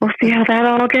 man. We'll see how that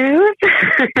all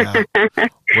goes.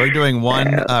 We're doing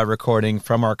one recording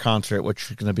from our concert, which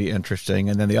is going to be interesting.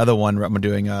 And then the other one, I'm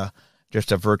doing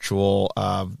just a virtual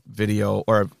video,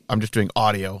 or I'm just doing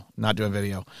audio, not doing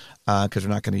video, because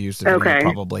we're not going to use the video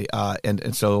probably.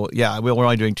 And so, we're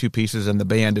only doing 2 pieces, and the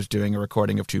band is doing a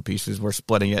recording of 2 pieces. We're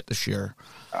splitting it this year.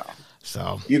 Oh.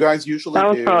 So you guys usually that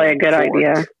was probably a good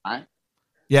idea. Right?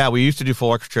 Yeah, we used to do full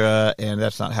orchestra, and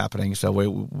that's not happening. So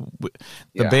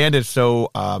the band is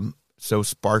so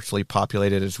sparsely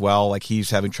populated as well. Like, he's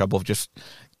having trouble just,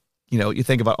 you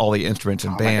think about all the instruments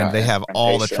in band, they have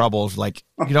all the troubles. Like,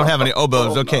 you don't have any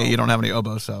oboes. You don't have any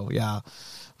oboes. So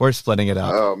we're splitting it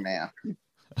up. Oh man.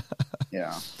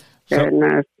 Yeah.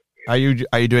 Goodness. Are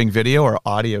you doing video or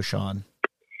audio, Sean?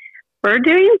 We're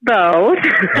doing both.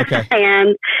 Okay.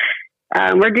 And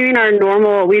We're doing our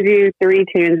normal, we do 3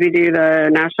 tunes. We do the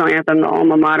national anthem, the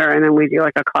alma mater, and then we do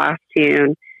like a class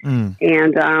tune. And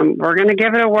we're going to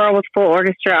give it a whirl with full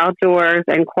orchestra outdoors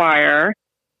and choir.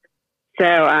 So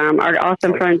our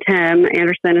awesome friend Tim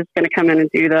Anderson is going to come in and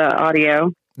do the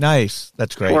audio. Nice.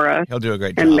 That's great. For us. He'll do a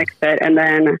great job. And mix it. And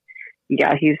then,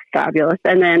 yeah, he's fabulous.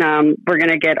 And then we're going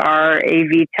to get our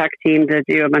AV tech team to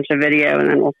do a bunch of video, and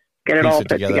then we'll get it all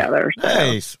put together. So.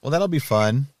 Nice. Well, that'll be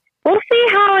fun. We'll see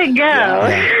how it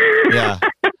goes. Yeah.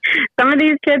 Some of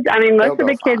these kids, I mean, most of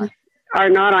the kids are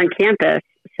not on campus.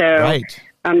 So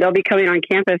they'll be coming on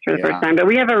campus for the first time. But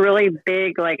we have a really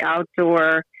big, like,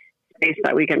 outdoor space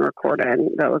that we can record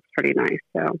in. That looks pretty nice.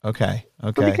 So Okay.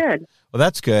 It'll be good. Well,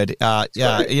 that's good.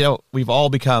 You know, we've all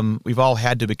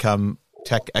had to become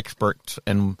tech experts,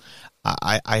 and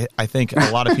I think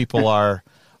a lot of people are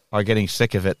getting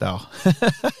sick of it, though.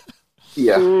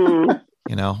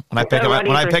 You know, when I pick up a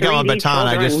baton,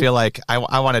 I just feel like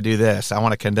I want to do this. I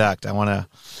want to conduct. I want to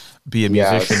be a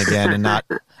musician again, and not.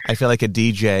 I feel like a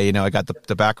DJ. You know, I got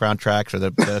the background tracks or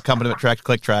the accompaniment tracks,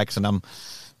 click tracks, and I'm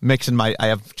mixing I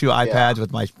have 2 iPads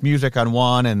with my music on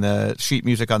one and the sheet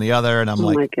music on the other, and I'm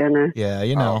like, my goodness. yeah,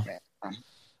 you know,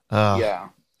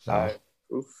 I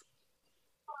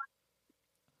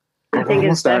think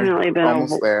it's definitely been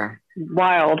almost there.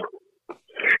 Wild.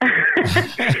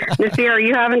 Nassar, are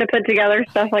you having to put together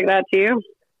stuff like that too?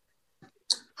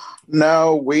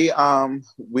 No, we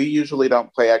usually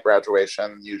don't play at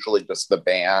graduation. Usually just the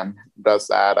band does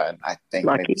that, and I think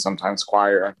maybe sometimes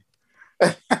choir.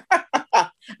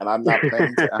 And I'm not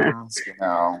playing to ask, you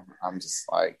know. I'm just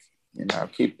like, you know,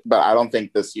 but I don't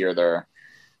think this year they're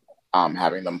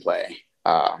having them play.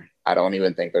 I don't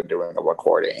even think they're doing a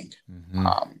recording.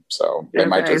 So they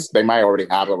might already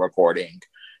have a recording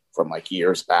from like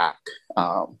years back.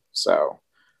 So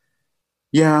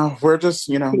yeah, we're just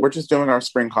doing our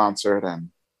spring concert, and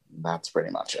that's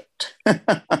pretty much it.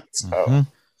 So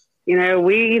you know,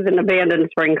 we even abandoned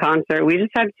spring concert. We just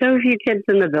had so few kids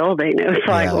in the building. It was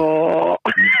like, oh.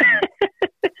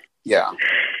 Yeah.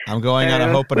 I'm going on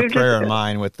a hope and a prayer in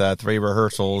mine with 3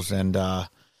 rehearsals, and then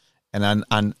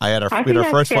we had our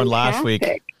first one last week.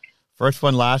 First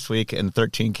one last week, and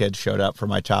 13 kids showed up for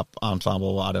my top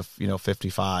ensemble out of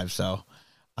 55. So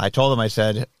I told them, I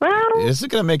said, "This is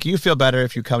going to make you feel better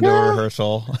if you come to a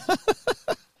rehearsal."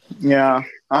 Yeah,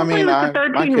 I mean, the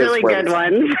 13 really good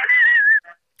ones.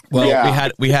 Well,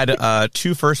 we had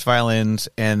 2 first violins,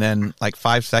 and then like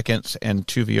 5 seconds, and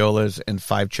 2 violas, and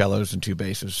 5 cellos, and 2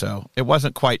 basses. So it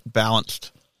wasn't quite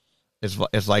balanced as good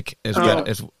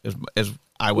as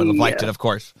I would have liked it, of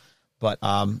course. But,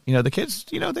 the kids,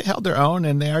 they held their own,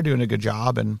 and they are doing a good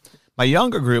job. And my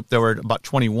younger group, there were about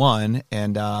 21,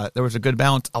 and there was a good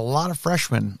balance. A lot of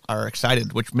freshmen are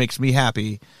excited, which makes me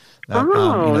happy that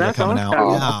they're coming out.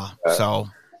 Yeah, so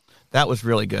that was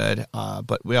really good.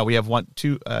 But we have one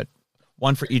for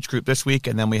each group this week,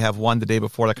 and then we have one the day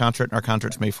before the concert, and our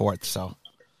concert's May 4th. So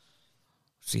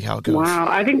see how it goes. Wow,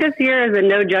 I think this year is a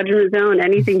no judgment zone.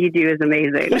 Anything you do is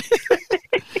amazing.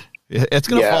 It's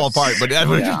going to fall apart, but that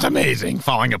was just amazing,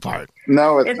 falling apart.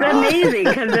 No, it's amazing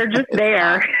because they're just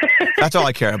there. That's all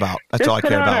I care about. That's all I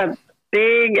care about. A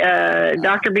big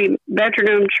Dr. Beat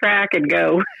metronome track and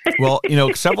go. Well,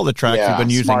 several of the tracks we've been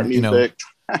using,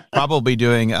 probably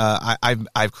doing.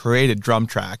 I've created drum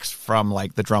tracks from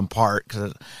like the drum part,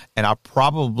 and I'll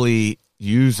probably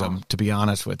use them, to be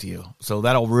honest with you. So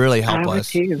that'll really help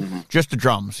us. Just the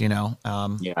drums, Turn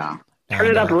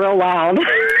it up real loud.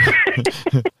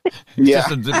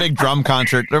 Just a big drum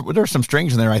concert. There were some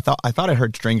strings in there. I thought I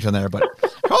heard strings in there, but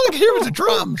all I could hear was the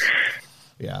drums.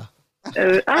 Yeah.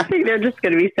 I think they're just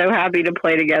going to be so happy to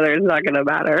play together. It's not going to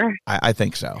matter. I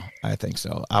think so.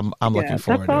 I'm looking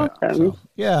forward to it. So,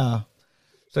 yeah.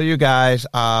 So you guys,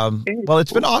 well,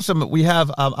 it's been awesome. We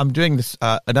have, I'm doing this,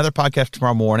 another podcast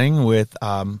tomorrow morning with,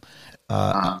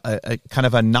 a kind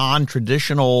of a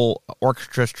non-traditional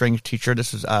orchestra strings teacher.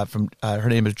 This is from her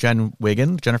name is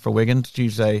Jennifer Wiggins.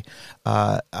 She's a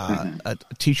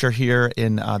teacher here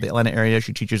in the Atlanta area.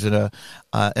 She teaches in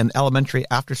an elementary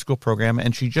after-school program,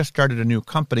 and she just started a new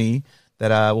company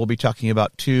that we'll be talking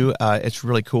about too. It's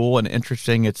really cool and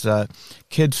interesting. It's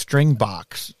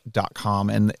kidsstringbox.com,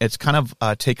 and it's kind of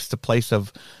takes the place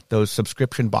of those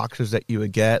subscription boxes that you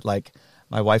would get. Like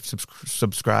my wife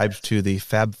subscribes to the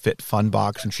FabFitFun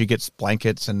box, and she gets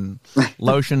blankets and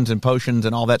lotions and potions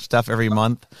and all that stuff every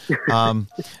month.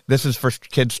 This is for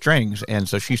kids strings, and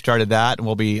so she started that, and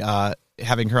we'll be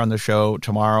having her on the show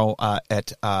tomorrow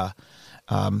at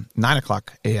 9:00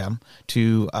 a.m.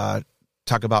 to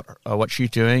talk about what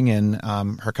she's doing and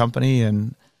her company,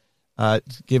 and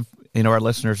give our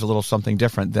listeners a little something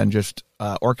different than just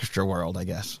orchestra world, I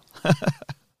guess.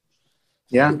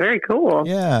 Yeah. Very cool.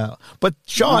 Yeah. But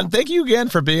Sean, thank you again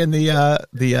for being the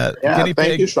guinea pig.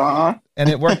 Thank you, Sean. And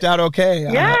it worked out okay.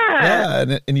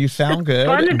 Yeah. And you sound good.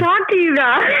 Fun to talk to you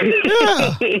guys.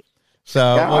 Yeah.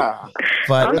 So,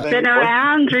 but I'm sitting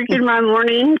around drinking my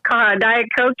morning Diet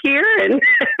Coke here, and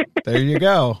there you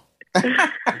go.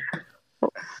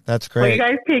 That's great. Well, you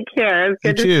guys take care. It's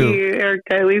good to see you, or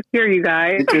to at least hear you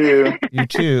guys. You too. You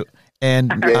too.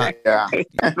 And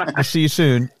I'll see you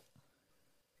soon.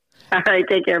 All right,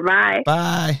 take care. Bye.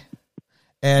 Bye.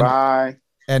 And bye.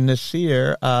 And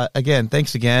Nassar, again,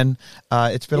 thanks again.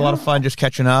 It's been a lot of fun just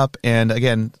catching up, and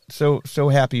again, so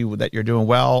happy that you're doing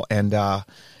well, and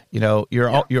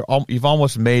you've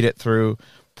almost made it through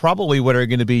probably what are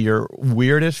going to be your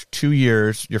weirdest 2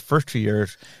 years, your first 2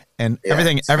 years, and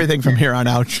everything from here on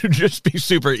out should just be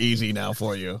super easy now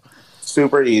for you.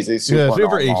 Super easy.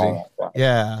 Super easy.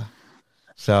 Yeah.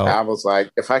 So I was like,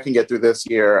 if I can get through this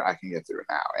year, I can get through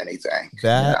now. Anything.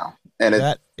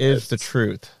 That is the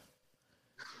truth.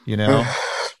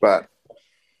 But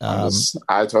I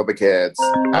told the kids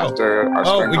after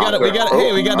our we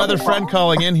got another friend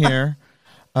calling in here.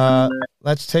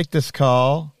 Let's take this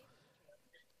call.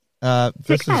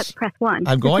 Press 1.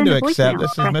 I'm going to accept.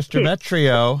 This is Mr.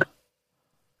 Metrio.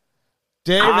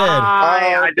 David.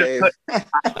 Hi,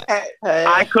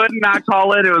 I could not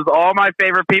call it. It was all my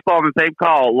favorite people on the same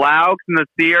call. Laux,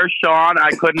 Nassar, Sean. I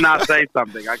could not say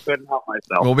something. I couldn't help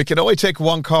myself. Well, we can only take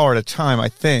one caller at a time, I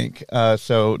think.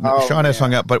 Sean has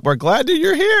hung up, but we're glad that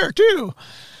you're here too.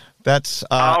 That's.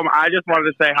 I just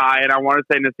wanted to say hi, and I want to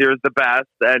say Nassar is the best,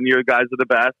 and you guys are the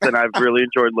best, and I've really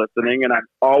enjoyed listening, and I'm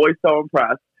always so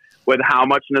impressed with how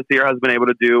much Nassar has been able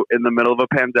to do in the middle of a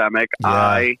pandemic. Yeah.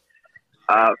 I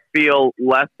feel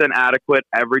less than adequate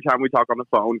every time we talk on the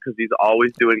phone because he's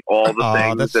always doing all the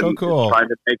things that's so cool. Trying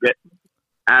to make it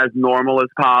as normal as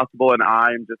possible, and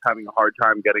I'm just having a hard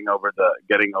time getting over the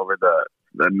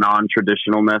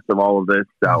non-traditionalness of all of this.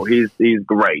 So he's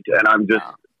great, and I'm just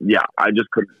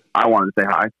I wanted to say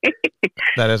hi.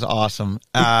 That is awesome.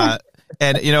 And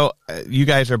you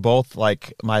guys are both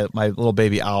like my little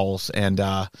baby owls, and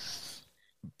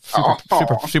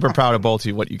super proud of both of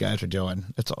you, what you guys are doing.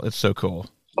 It's so cool.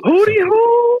 Hooty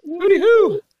hoo! Hooty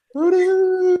hoo! Hooty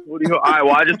hoo! Hooty hoo! All right,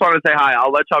 well, I just want to say hi.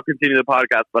 I'll let y'all continue the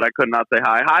podcast, but I could not say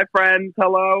hi. Hi, friends.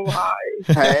 Hello. Hi.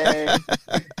 Hey.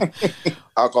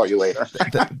 I'll call you later.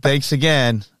 Thanks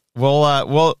again. We'll bye.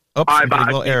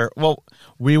 Well,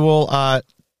 we will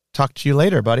talk to you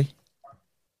later, buddy.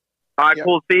 All right,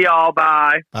 cool. See y'all.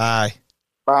 Bye. Bye.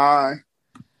 Bye.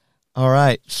 All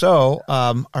right. So,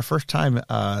 our first time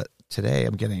today,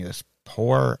 I'm getting this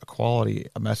poor quality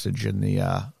message in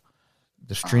the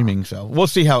streaming. So we'll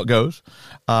see how it goes.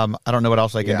 I don't know what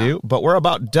else I can do, but we're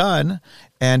about done.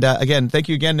 And again, thank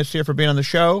you again, Nassar, for being on the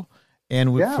show. And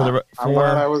I'm glad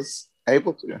I was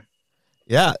able to.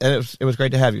 Yeah, and it was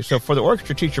great to have you. So for the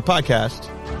Orchestra Teacher Podcast,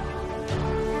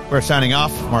 we're signing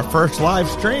off from our first live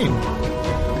stream.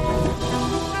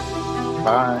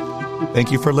 Bye.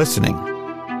 Thank you for listening.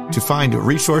 To find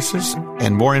resources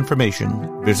and more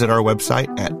information, visit our website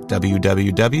at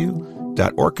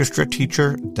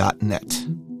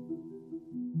www.orchestrateacher.net.